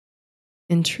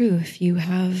 In truth, you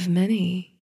have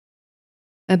many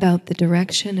about the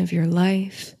direction of your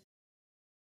life,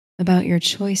 about your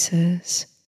choices,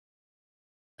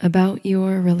 about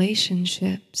your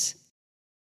relationships,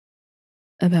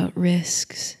 about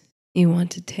risks you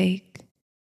want to take,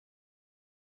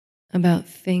 about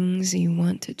things you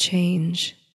want to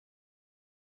change.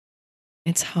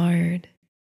 It's hard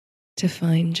to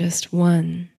find just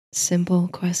one simple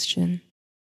question.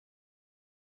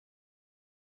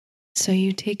 So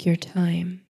you take your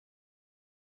time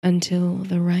until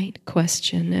the right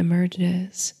question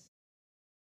emerges.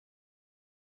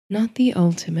 Not the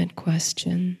ultimate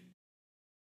question,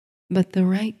 but the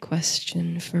right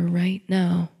question for right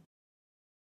now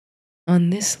on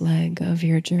this leg of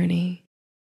your journey.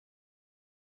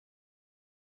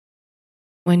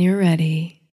 When you're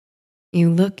ready, you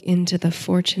look into the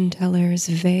fortune teller's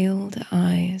veiled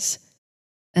eyes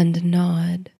and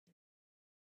nod.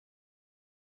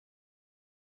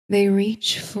 They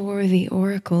reach for the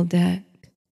oracle deck,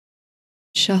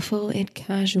 shuffle it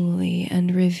casually,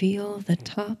 and reveal the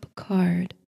top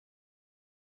card.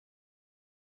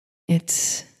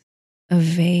 It's a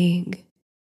vague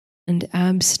and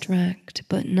abstract,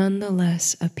 but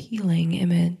nonetheless appealing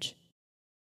image.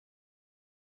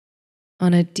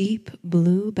 On a deep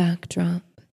blue backdrop,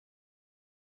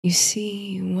 you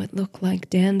see what look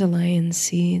like dandelion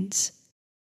seeds,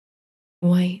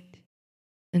 white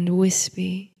and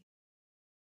wispy.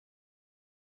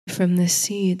 From the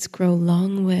seeds grow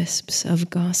long wisps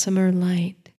of gossamer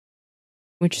light,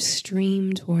 which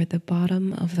stream toward the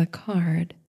bottom of the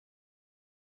card,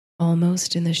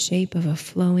 almost in the shape of a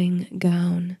flowing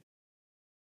gown.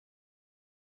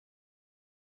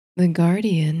 The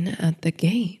guardian at the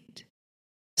gate,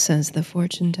 says the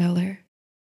fortune teller.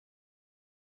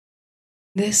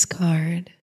 This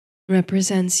card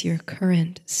represents your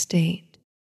current state.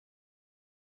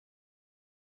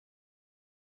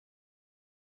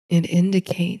 It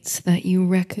indicates that you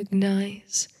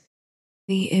recognize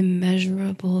the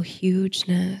immeasurable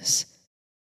hugeness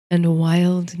and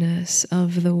wildness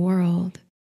of the world,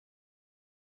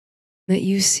 that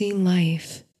you see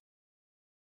life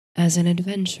as an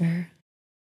adventure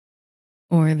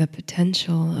or the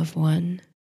potential of one.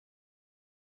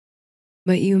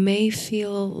 But you may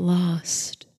feel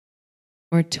lost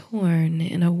or torn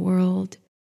in a world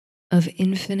of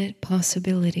infinite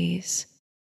possibilities.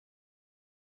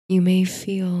 You may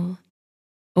feel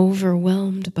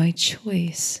overwhelmed by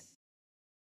choice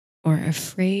or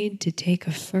afraid to take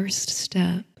a first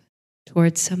step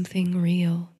towards something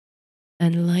real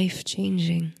and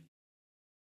life-changing.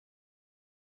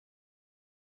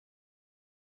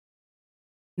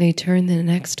 They turn the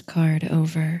next card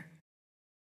over.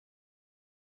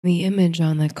 The image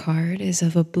on the card is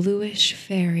of a bluish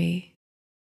fairy,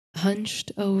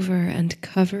 hunched over and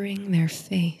covering their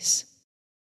face,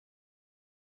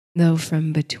 though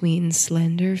from between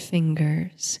slender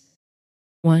fingers,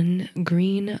 one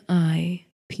green eye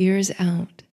peers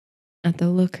out at the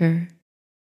looker,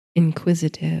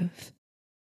 inquisitive.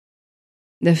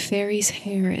 The fairy's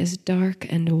hair is dark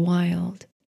and wild,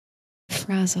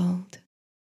 frazzled.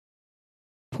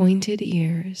 Pointed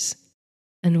ears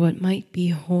and what might be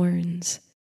horns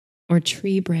or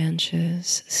tree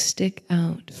branches stick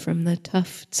out from the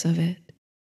tufts of it.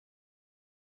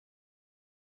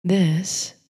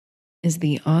 This is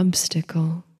the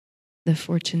obstacle, the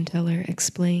fortune teller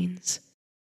explains.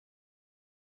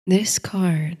 This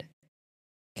card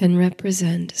can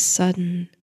represent sudden,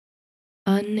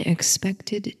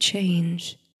 unexpected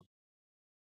change,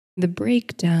 the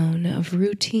breakdown of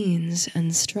routines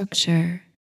and structure,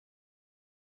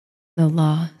 the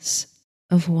loss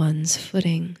of one's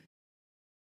footing.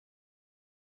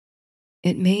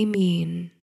 It may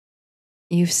mean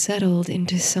you've settled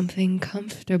into something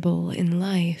comfortable in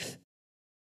life,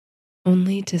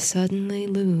 only to suddenly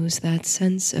lose that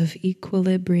sense of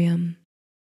equilibrium.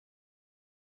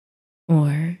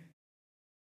 Or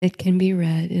it can be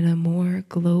read in a more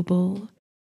global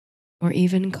or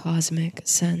even cosmic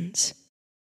sense,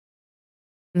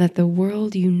 that the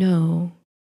world you know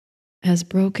has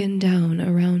broken down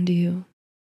around you,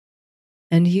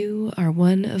 and you are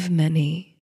one of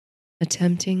many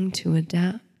attempting to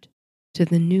adapt to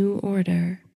the new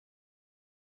order.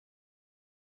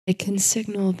 It can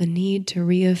signal the need to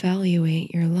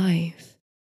reevaluate your life,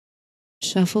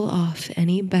 shuffle off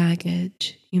any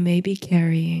baggage you may be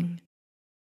carrying,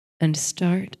 and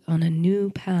start on a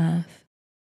new path.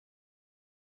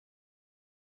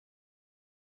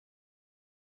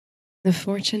 The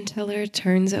fortune teller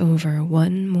turns over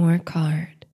one more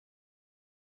card.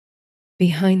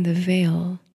 Behind the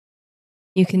veil,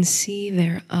 you can see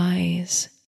their eyes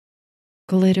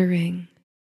glittering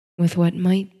with what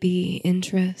might be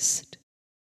interest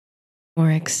or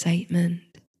excitement.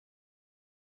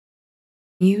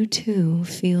 You too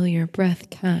feel your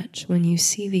breath catch when you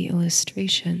see the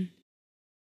illustration.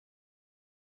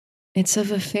 It's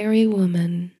of a fairy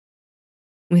woman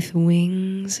with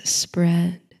wings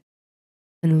spread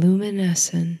and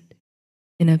luminescent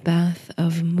in a bath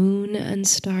of moon and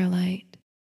starlight.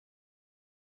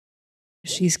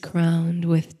 She's crowned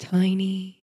with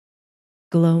tiny,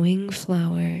 glowing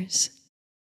flowers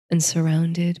and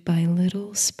surrounded by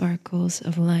little sparkles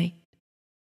of light.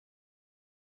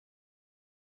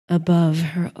 Above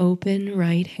her open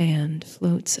right hand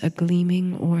floats a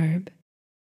gleaming orb.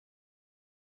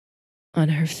 On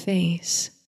her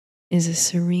face is a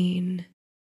serene,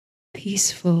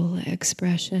 peaceful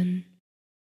expression.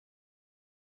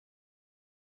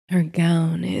 Her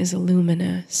gown is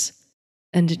luminous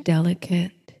and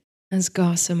delicate as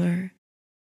gossamer.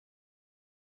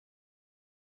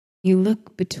 You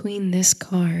look between this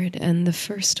card and the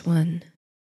first one,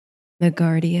 the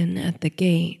guardian at the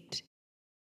gate,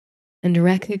 and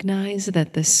recognize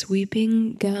that the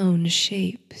sweeping gown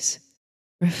shapes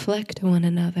reflect one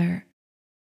another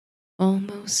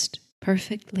almost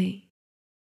perfectly.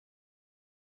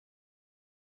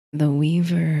 The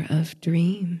weaver of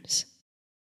dreams,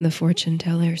 the fortune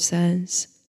teller says,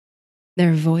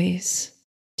 their voice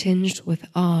tinged with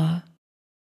awe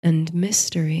and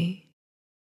mystery.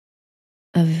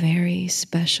 A very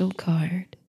special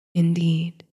card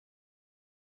indeed.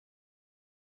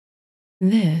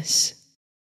 This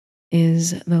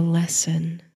is the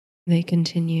lesson, they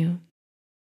continue.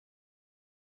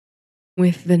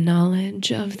 With the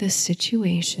knowledge of the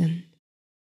situation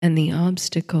and the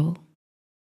obstacle,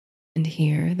 and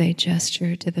here they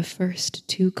gesture to the first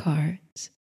two cards,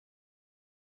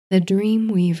 the dream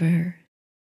weaver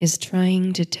is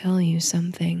trying to tell you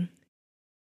something.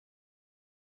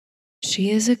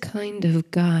 She is a kind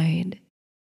of guide,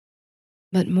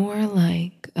 but more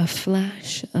like a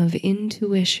flash of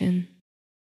intuition,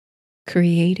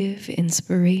 creative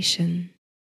inspiration,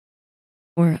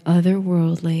 or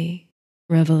otherworldly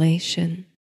revelation.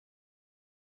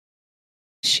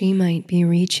 She might be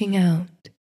reaching out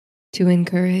to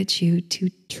encourage you to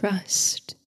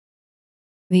trust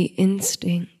the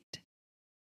instinct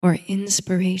or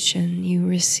inspiration you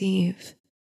receive,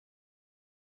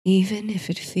 even if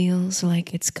it feels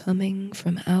like it's coming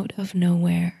from out of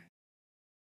nowhere.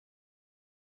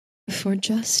 For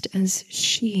just as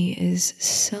she is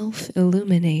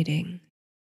self-illuminating,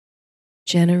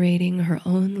 generating her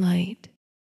own light,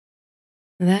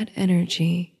 that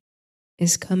energy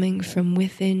is coming from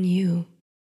within you.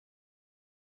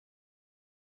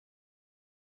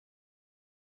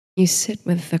 You sit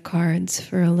with the cards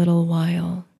for a little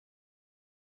while,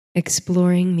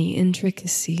 exploring the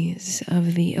intricacies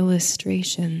of the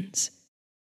illustrations,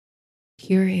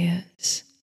 curious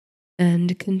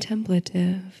and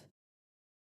contemplative.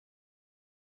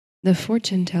 The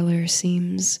fortune teller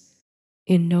seems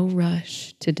in no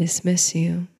rush to dismiss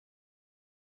you.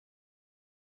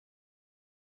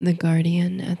 The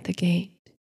guardian at the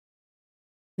gate,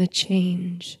 the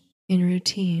change in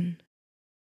routine,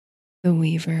 the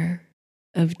weaver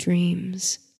of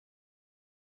dreams,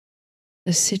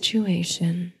 the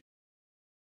situation,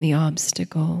 the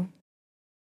obstacle,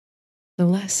 the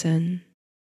lesson.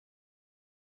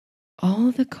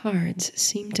 All the cards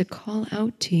seem to call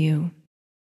out to you,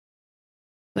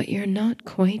 but you're not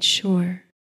quite sure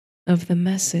of the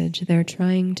message they're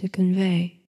trying to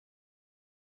convey.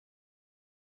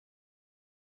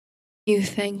 You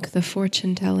thank the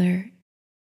fortune teller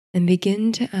and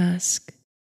begin to ask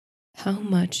how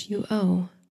much you owe,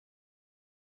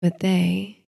 but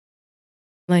they,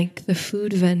 like the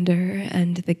food vendor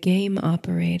and the game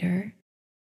operator,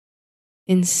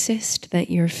 insist that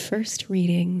your first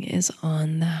reading is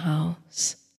on the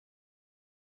house.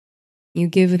 You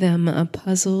give them a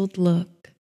puzzled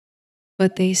look,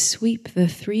 but they sweep the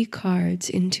 3 cards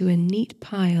into a neat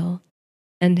pile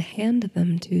and hand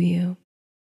them to you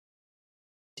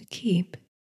to keep.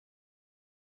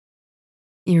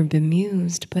 You're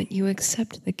bemused, but you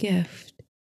accept the gift,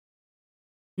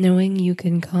 knowing you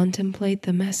can contemplate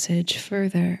the message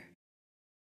further.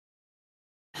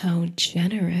 How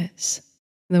generous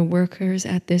the workers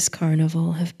at this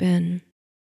carnival have been.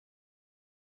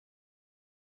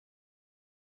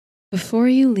 Before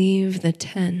you leave the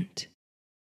tent,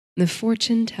 the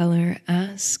fortune teller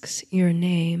asks your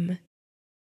name.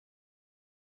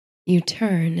 You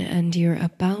turn and you're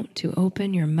about to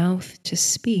open your mouth to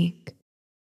speak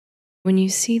when you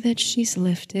see that she's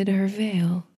lifted her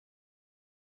veil.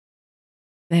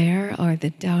 There are the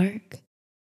dark,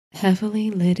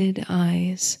 heavily lidded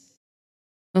eyes,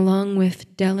 along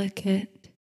with delicate,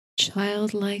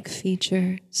 childlike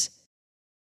features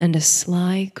and a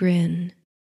sly grin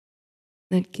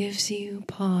that gives you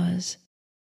pause.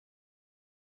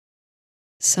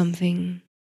 Something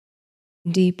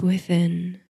deep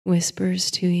within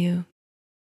whispers to you,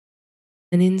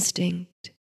 an instinct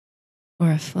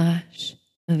or a flash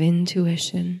of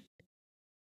intuition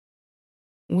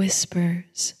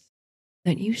whispers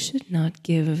that you should not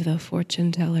give the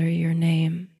fortune teller your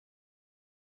name.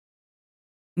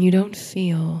 You don't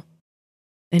feel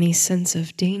any sense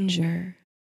of danger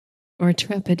or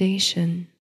trepidation,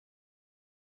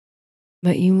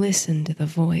 but you listen to the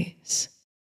voice,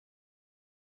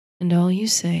 and all you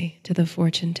say to the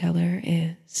fortune teller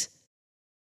is,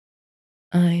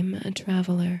 "I'm a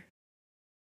traveler."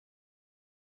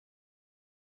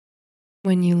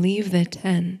 When you leave the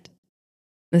tent,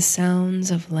 the sounds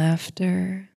of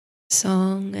laughter,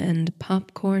 song, and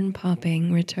popcorn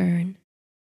popping return.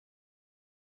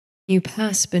 You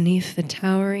pass beneath the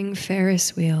towering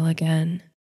Ferris wheel again,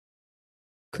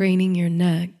 craning your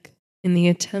neck in the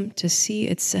attempt to see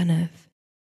its zenith,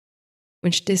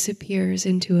 which disappears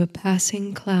into a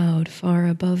passing cloud far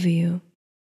above you.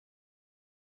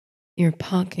 Your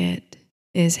pocket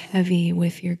is heavy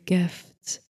with your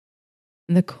gifts,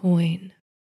 the coin,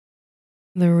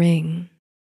 the ring,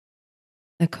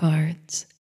 the cards.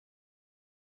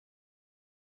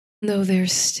 Though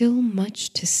there's still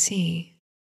much to see,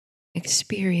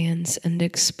 experience, and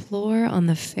explore on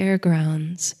the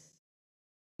fairgrounds,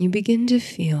 you begin to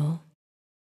feel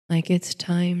like it's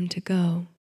time to go.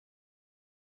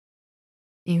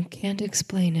 You can't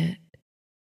explain it,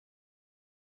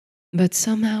 but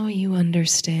somehow you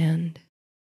understand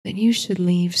that you should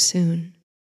leave soon,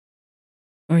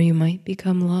 or you might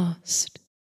become lost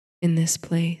in this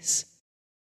place.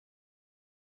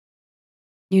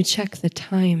 You check the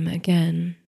time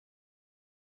again.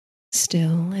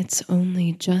 Still, it's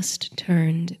only just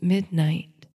turned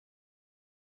midnight.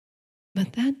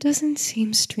 But that doesn't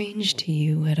seem strange to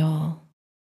you at all.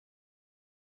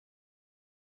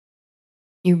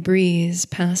 You breeze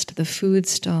past the food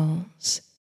stalls,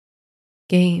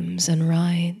 games, and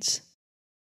rides.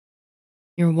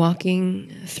 You're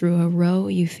walking through a row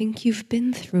you think you've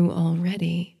been through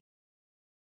already.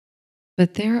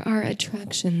 But there are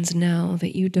attractions now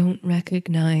that you don't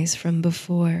recognize from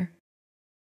before.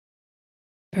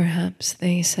 Perhaps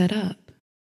they set up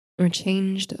or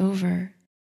changed over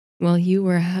while you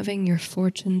were having your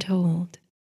fortune told.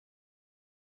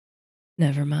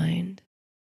 Never mind.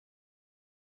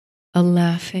 A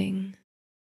laughing,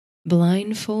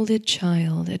 blindfolded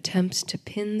child attempts to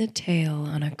pin the tail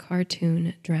on a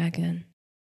cartoon dragon.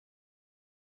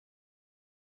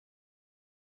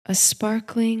 A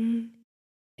sparkling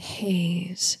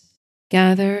haze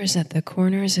gathers at the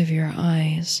corners of your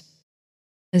eyes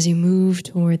as you move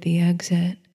toward the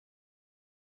exit.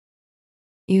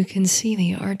 You can see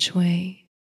the archway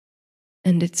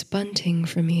and its bunting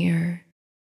from here,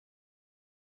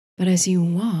 but as you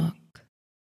walk,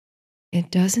 it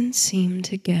doesn't seem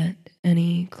to get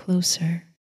any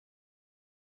closer.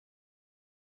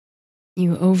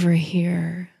 You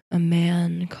overhear a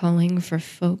man calling for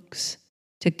folks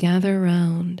to gather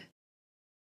round.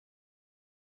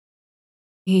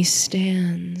 He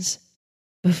stands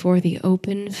before the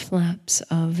open flaps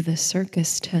of the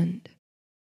circus tent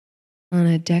on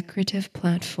a decorative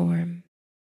platform,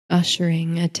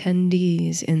 ushering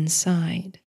attendees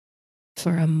inside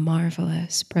for a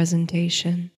marvelous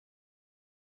presentation.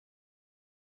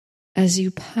 As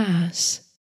you pass,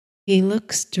 he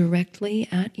looks directly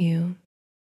at you,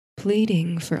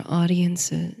 pleading for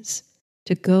audiences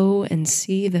to go and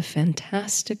see the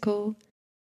fantastical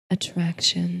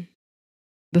attraction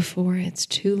before it's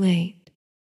too late.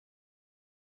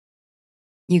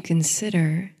 You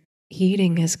consider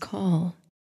heeding his call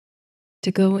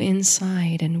to go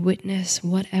inside and witness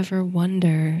whatever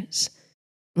wonders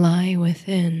lie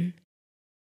within.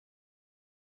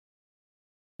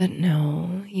 But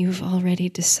no, you've already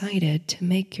decided to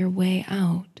make your way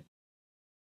out.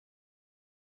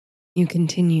 You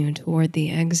continue toward the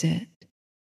exit,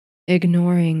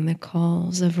 ignoring the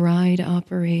calls of ride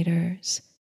operators,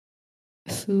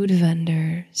 food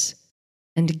vendors,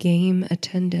 and game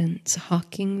attendants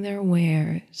hawking their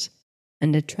wares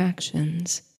and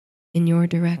attractions in your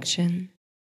direction.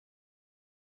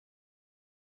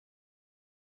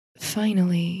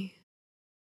 Finally,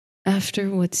 after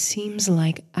what seems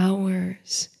like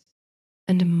hours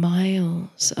and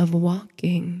miles of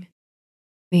walking.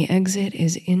 The exit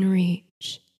is in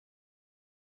reach.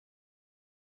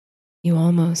 You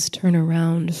almost turn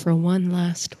around for one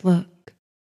last look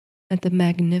at the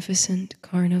magnificent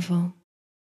carnival,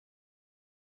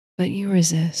 but you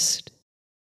resist.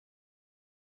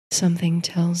 Something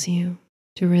tells you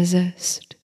to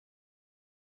resist.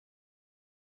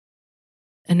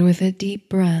 And with a deep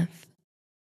breath,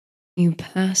 you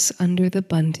pass under the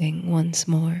bunting once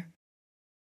more.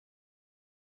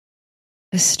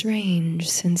 A strange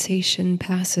sensation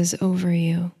passes over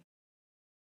you,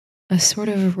 a sort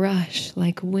of rush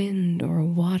like wind or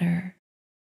water,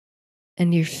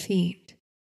 and your feet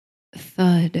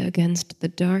thud against the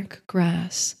dark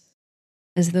grass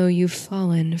as though you've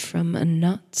fallen from a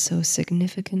not so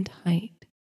significant height.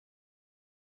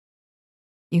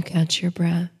 You catch your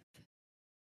breath,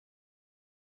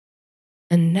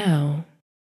 and now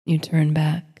you turn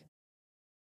back.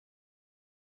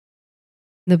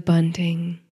 The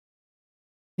bunting,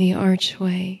 the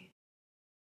archway,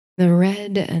 the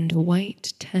red and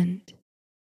white tent,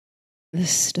 the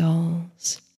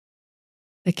stalls,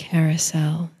 the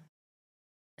carousel,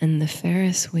 and the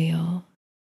Ferris wheel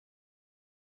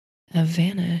have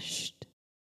vanished.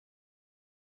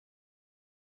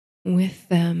 With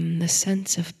them, the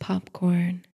sense of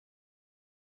popcorn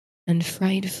and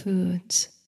fried foods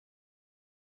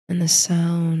and the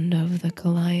sound of the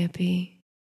calliope.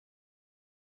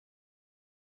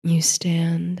 You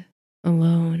stand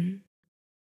alone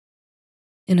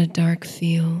in a dark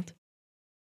field.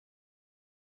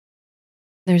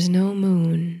 There's no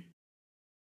moon,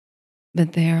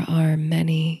 but there are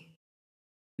many,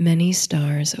 many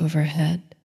stars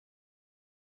overhead.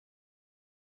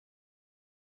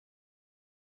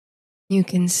 You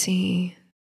can see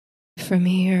from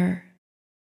here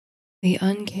the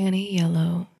uncanny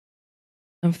yellow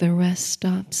of the rest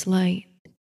stop's light.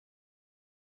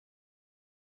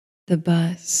 The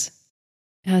bus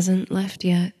hasn't left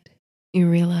yet, you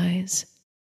realize,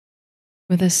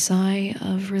 with a sigh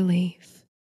of relief.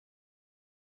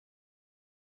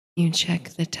 You check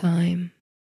the time.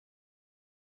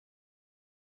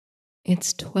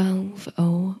 It's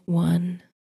 12:01.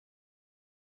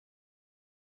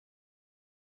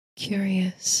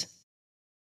 Curious.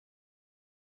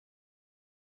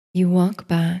 You walk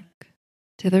back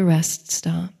to the rest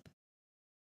stop,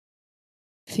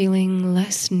 feeling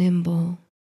less nimble,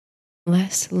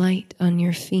 less light on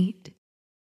your feet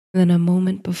than a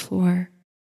moment before.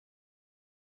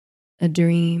 A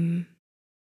dream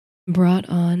brought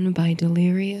on by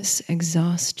delirious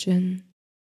exhaustion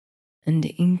and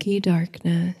inky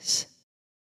darkness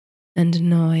and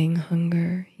gnawing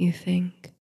hunger, you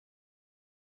think.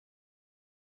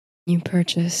 You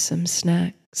purchase some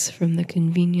snacks from the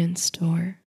convenience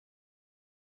store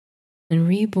and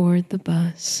reboard the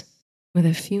bus with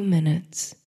a few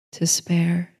minutes to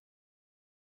spare.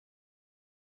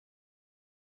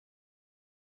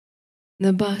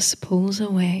 The bus pulls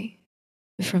away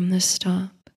from the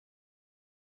stop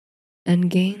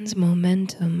and gains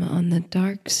momentum on the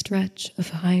dark stretch of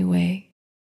highway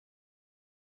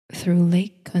through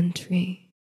lake country,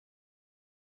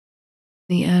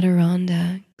 the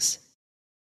Adirondacks,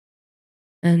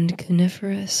 and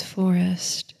coniferous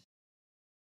forest.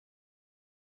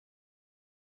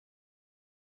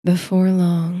 Before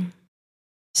long,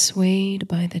 swayed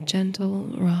by the gentle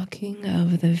rocking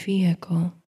of the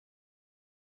vehicle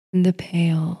and the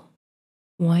pale,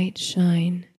 white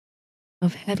shine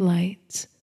of headlights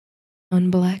on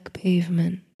black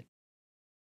pavement,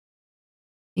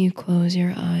 you close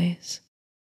your eyes.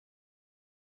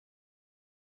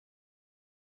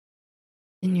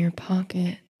 In your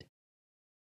pocket,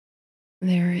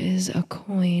 there is a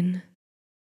coin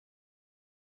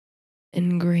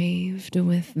engraved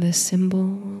with the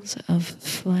symbols of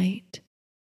flight,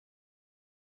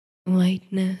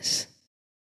 lightness,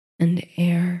 and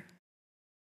air.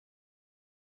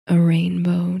 A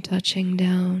rainbow touching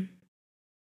down.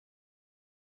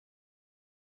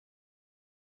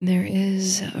 There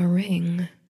is a ring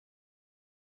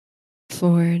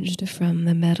forged from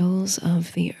the metals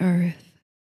of the earth,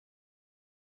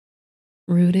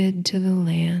 rooted to the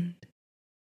land.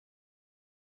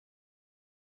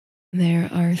 There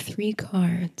are 3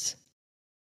 cards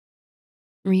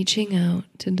reaching out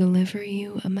to deliver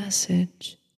you a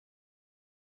message.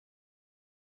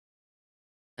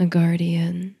 A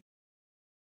guardian,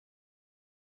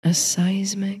 a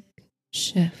seismic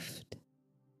shift,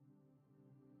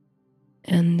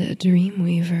 and a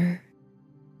dreamweaver.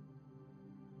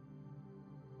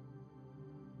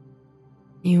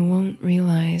 You won't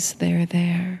realize they're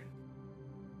there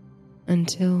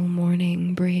until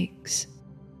morning breaks,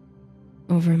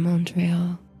 over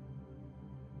Montreal.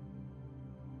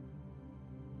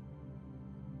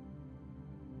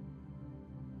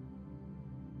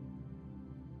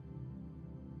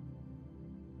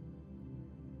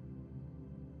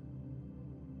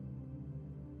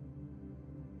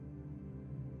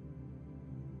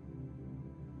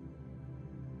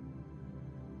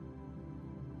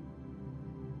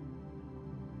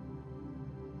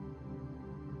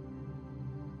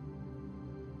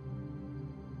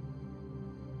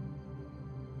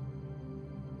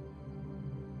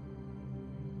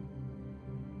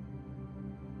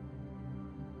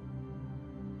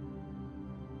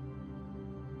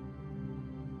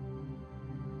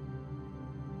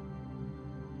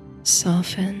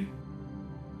 Soften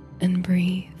and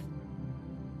breathe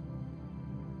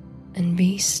and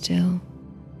be still.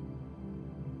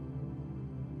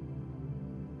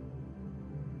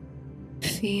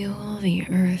 Feel the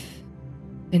earth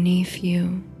beneath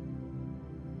you,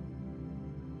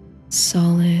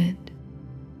 solid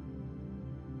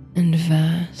and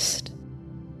vast,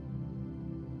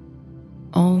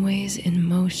 always in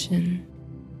motion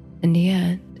and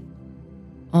yet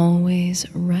always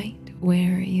right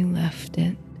where you left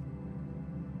it.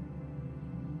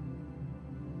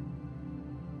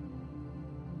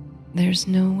 There's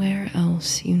nowhere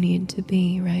else you need to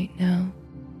be right now,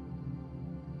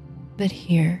 but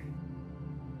here,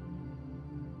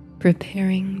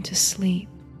 preparing to sleep.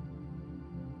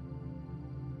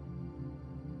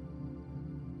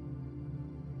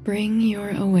 Bring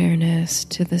your awareness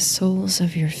to the soles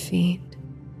of your feet,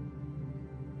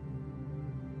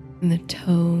 the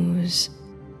toes,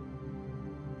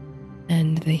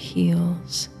 and the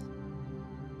heels,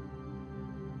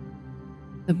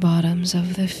 the bottoms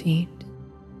of the feet.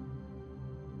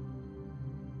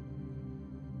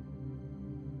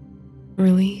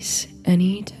 Release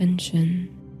any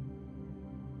tension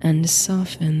and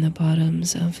soften the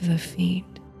bottoms of the feet.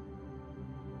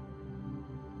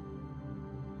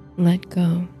 Let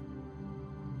go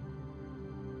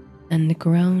and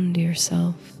ground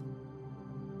yourself.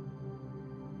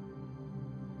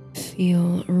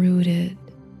 Feel rooted,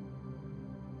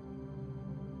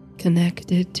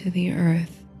 connected to the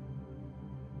earth,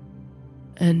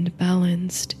 and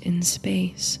balanced in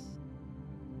space.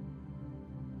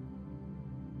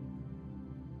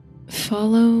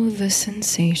 Follow the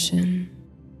sensation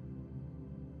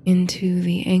into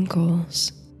the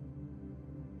ankles.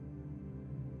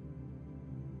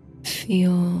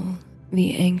 Feel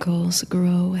the ankles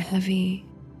grow heavy,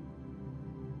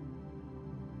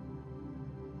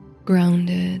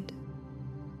 grounded,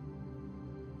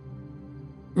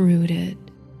 rooted,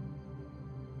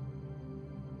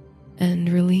 and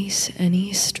release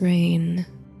any strain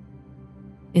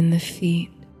in the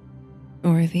feet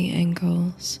or the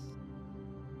ankles,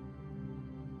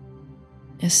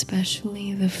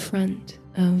 especially the front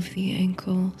of the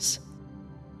ankles,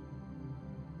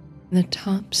 the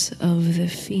tops of the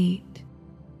feet.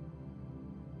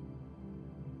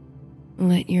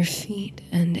 Let your feet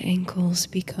and ankles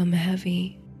become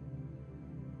heavy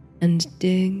and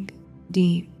dig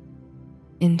deep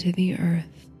into the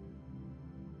earth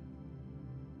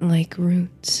like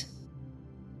roots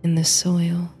in the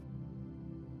soil.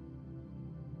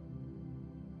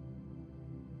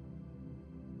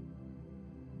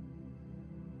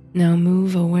 Now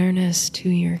move awareness to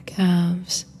your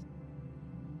calves.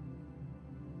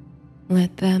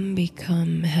 Let them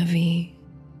become heavy,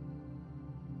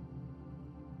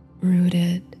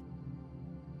 rooted,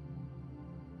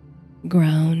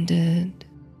 grounded,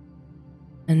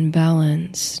 and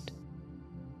balanced.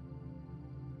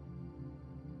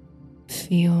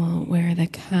 Feel where the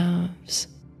calves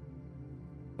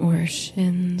or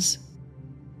shins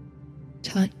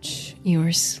touch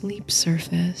your sleep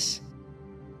surface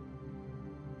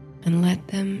and let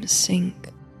them sink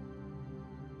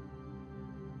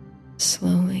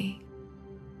slowly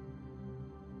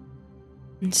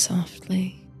and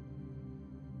softly.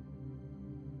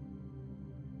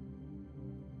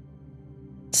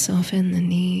 Soften the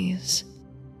knees.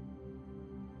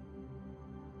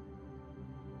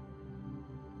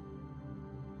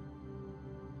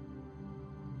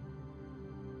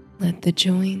 Let the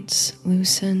joints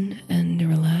loosen and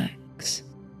relax.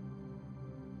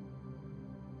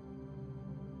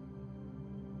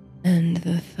 And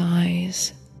the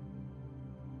thighs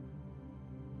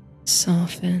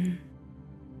soften,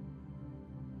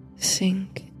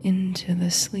 sink into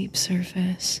the sleep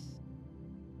surface,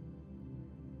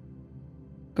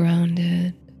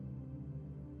 grounded,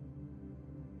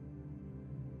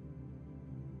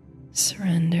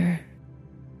 surrender.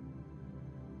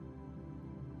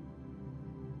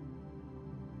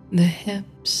 The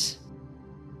hips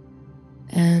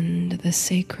and the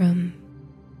sacrum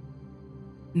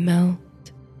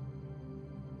melt,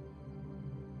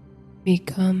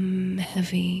 become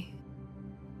heavy,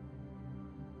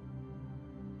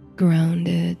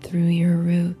 grounded through your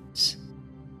roots,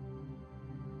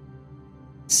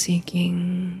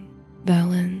 seeking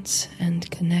balance and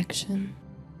connection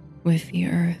with the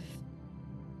earth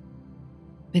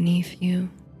beneath you.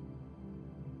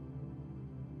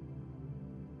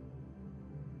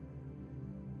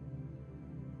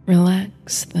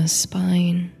 Relax the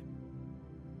spine,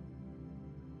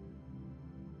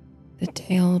 the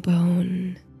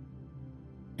tailbone,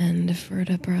 and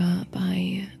vertebra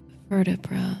by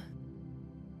vertebra,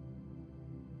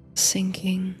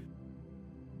 sinking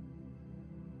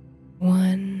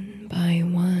one by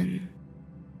one,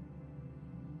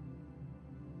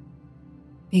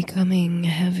 becoming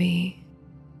heavy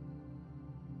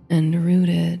and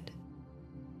rooted,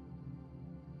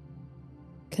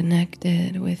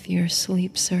 connected with your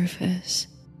sleep surface.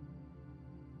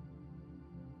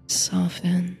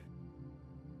 Soften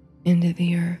into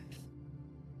the earth.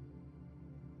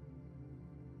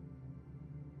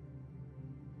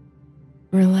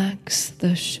 Relax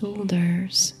the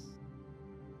shoulders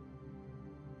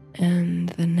and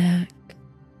the neck,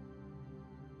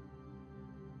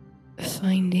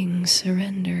 finding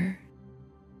surrender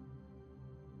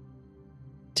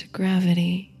to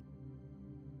gravity,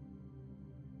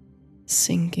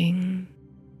 sinking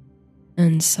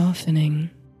and softening.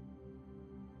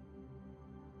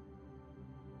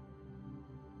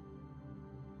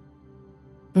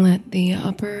 Let the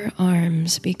upper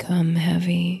arms become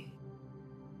heavy,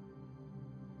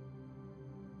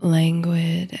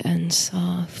 languid and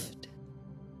soft,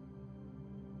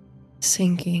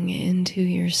 sinking into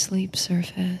your sleep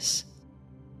surface.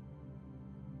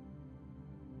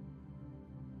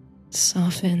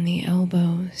 Soften the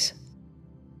elbows.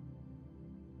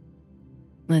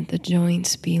 Let the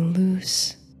joints be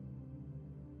loose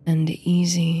and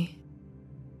easy.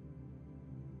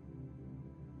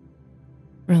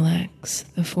 Relax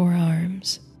the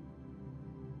forearms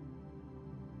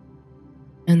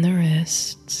and the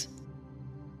wrists.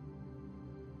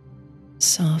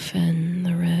 Soften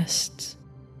the wrists.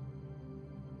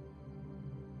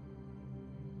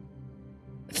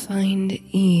 Find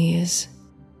ease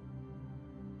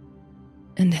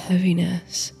and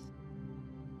heaviness.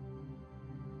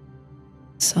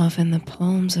 Soften the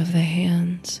palms of the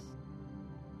hands,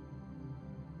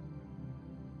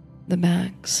 the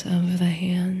backs of the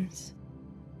hands,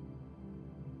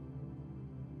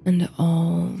 and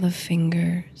all the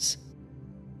fingers.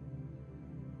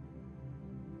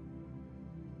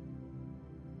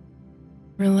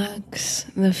 Relax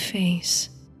the face,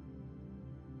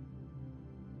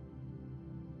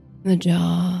 the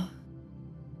jaw,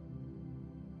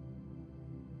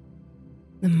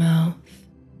 the mouth,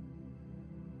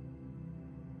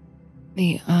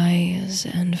 the eyes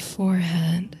and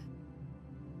forehead,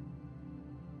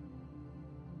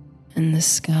 and the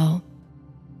scalp.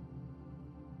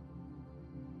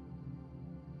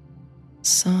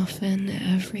 Soften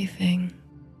everything.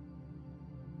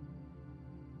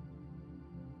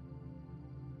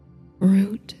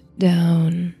 Root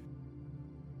down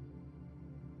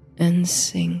and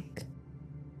sink.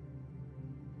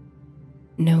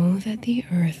 Know that the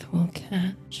earth will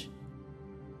catch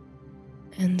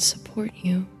and support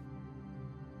you.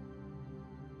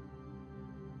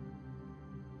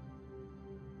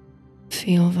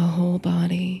 Feel the whole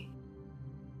body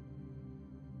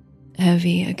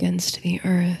heavy against the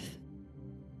earth,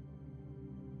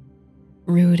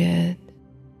 rooted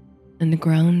and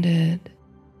grounded,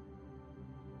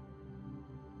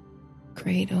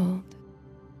 cradled.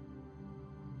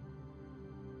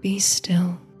 Be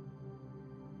still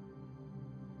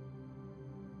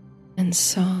and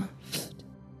soft.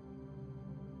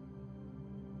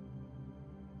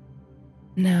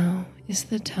 Now is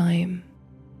the time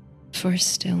for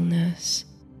stillness.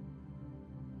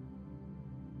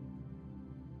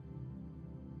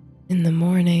 In the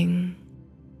morning,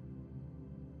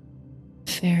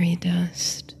 fairy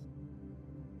dust,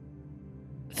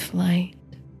 flight,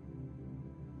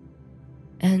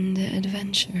 and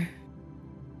adventure.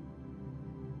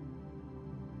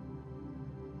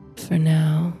 For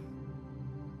now,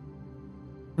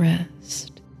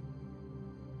 rest,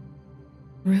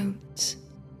 roots,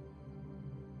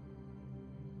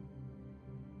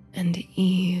 and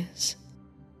ease.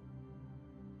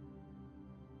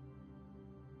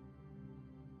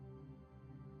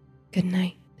 Good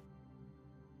night.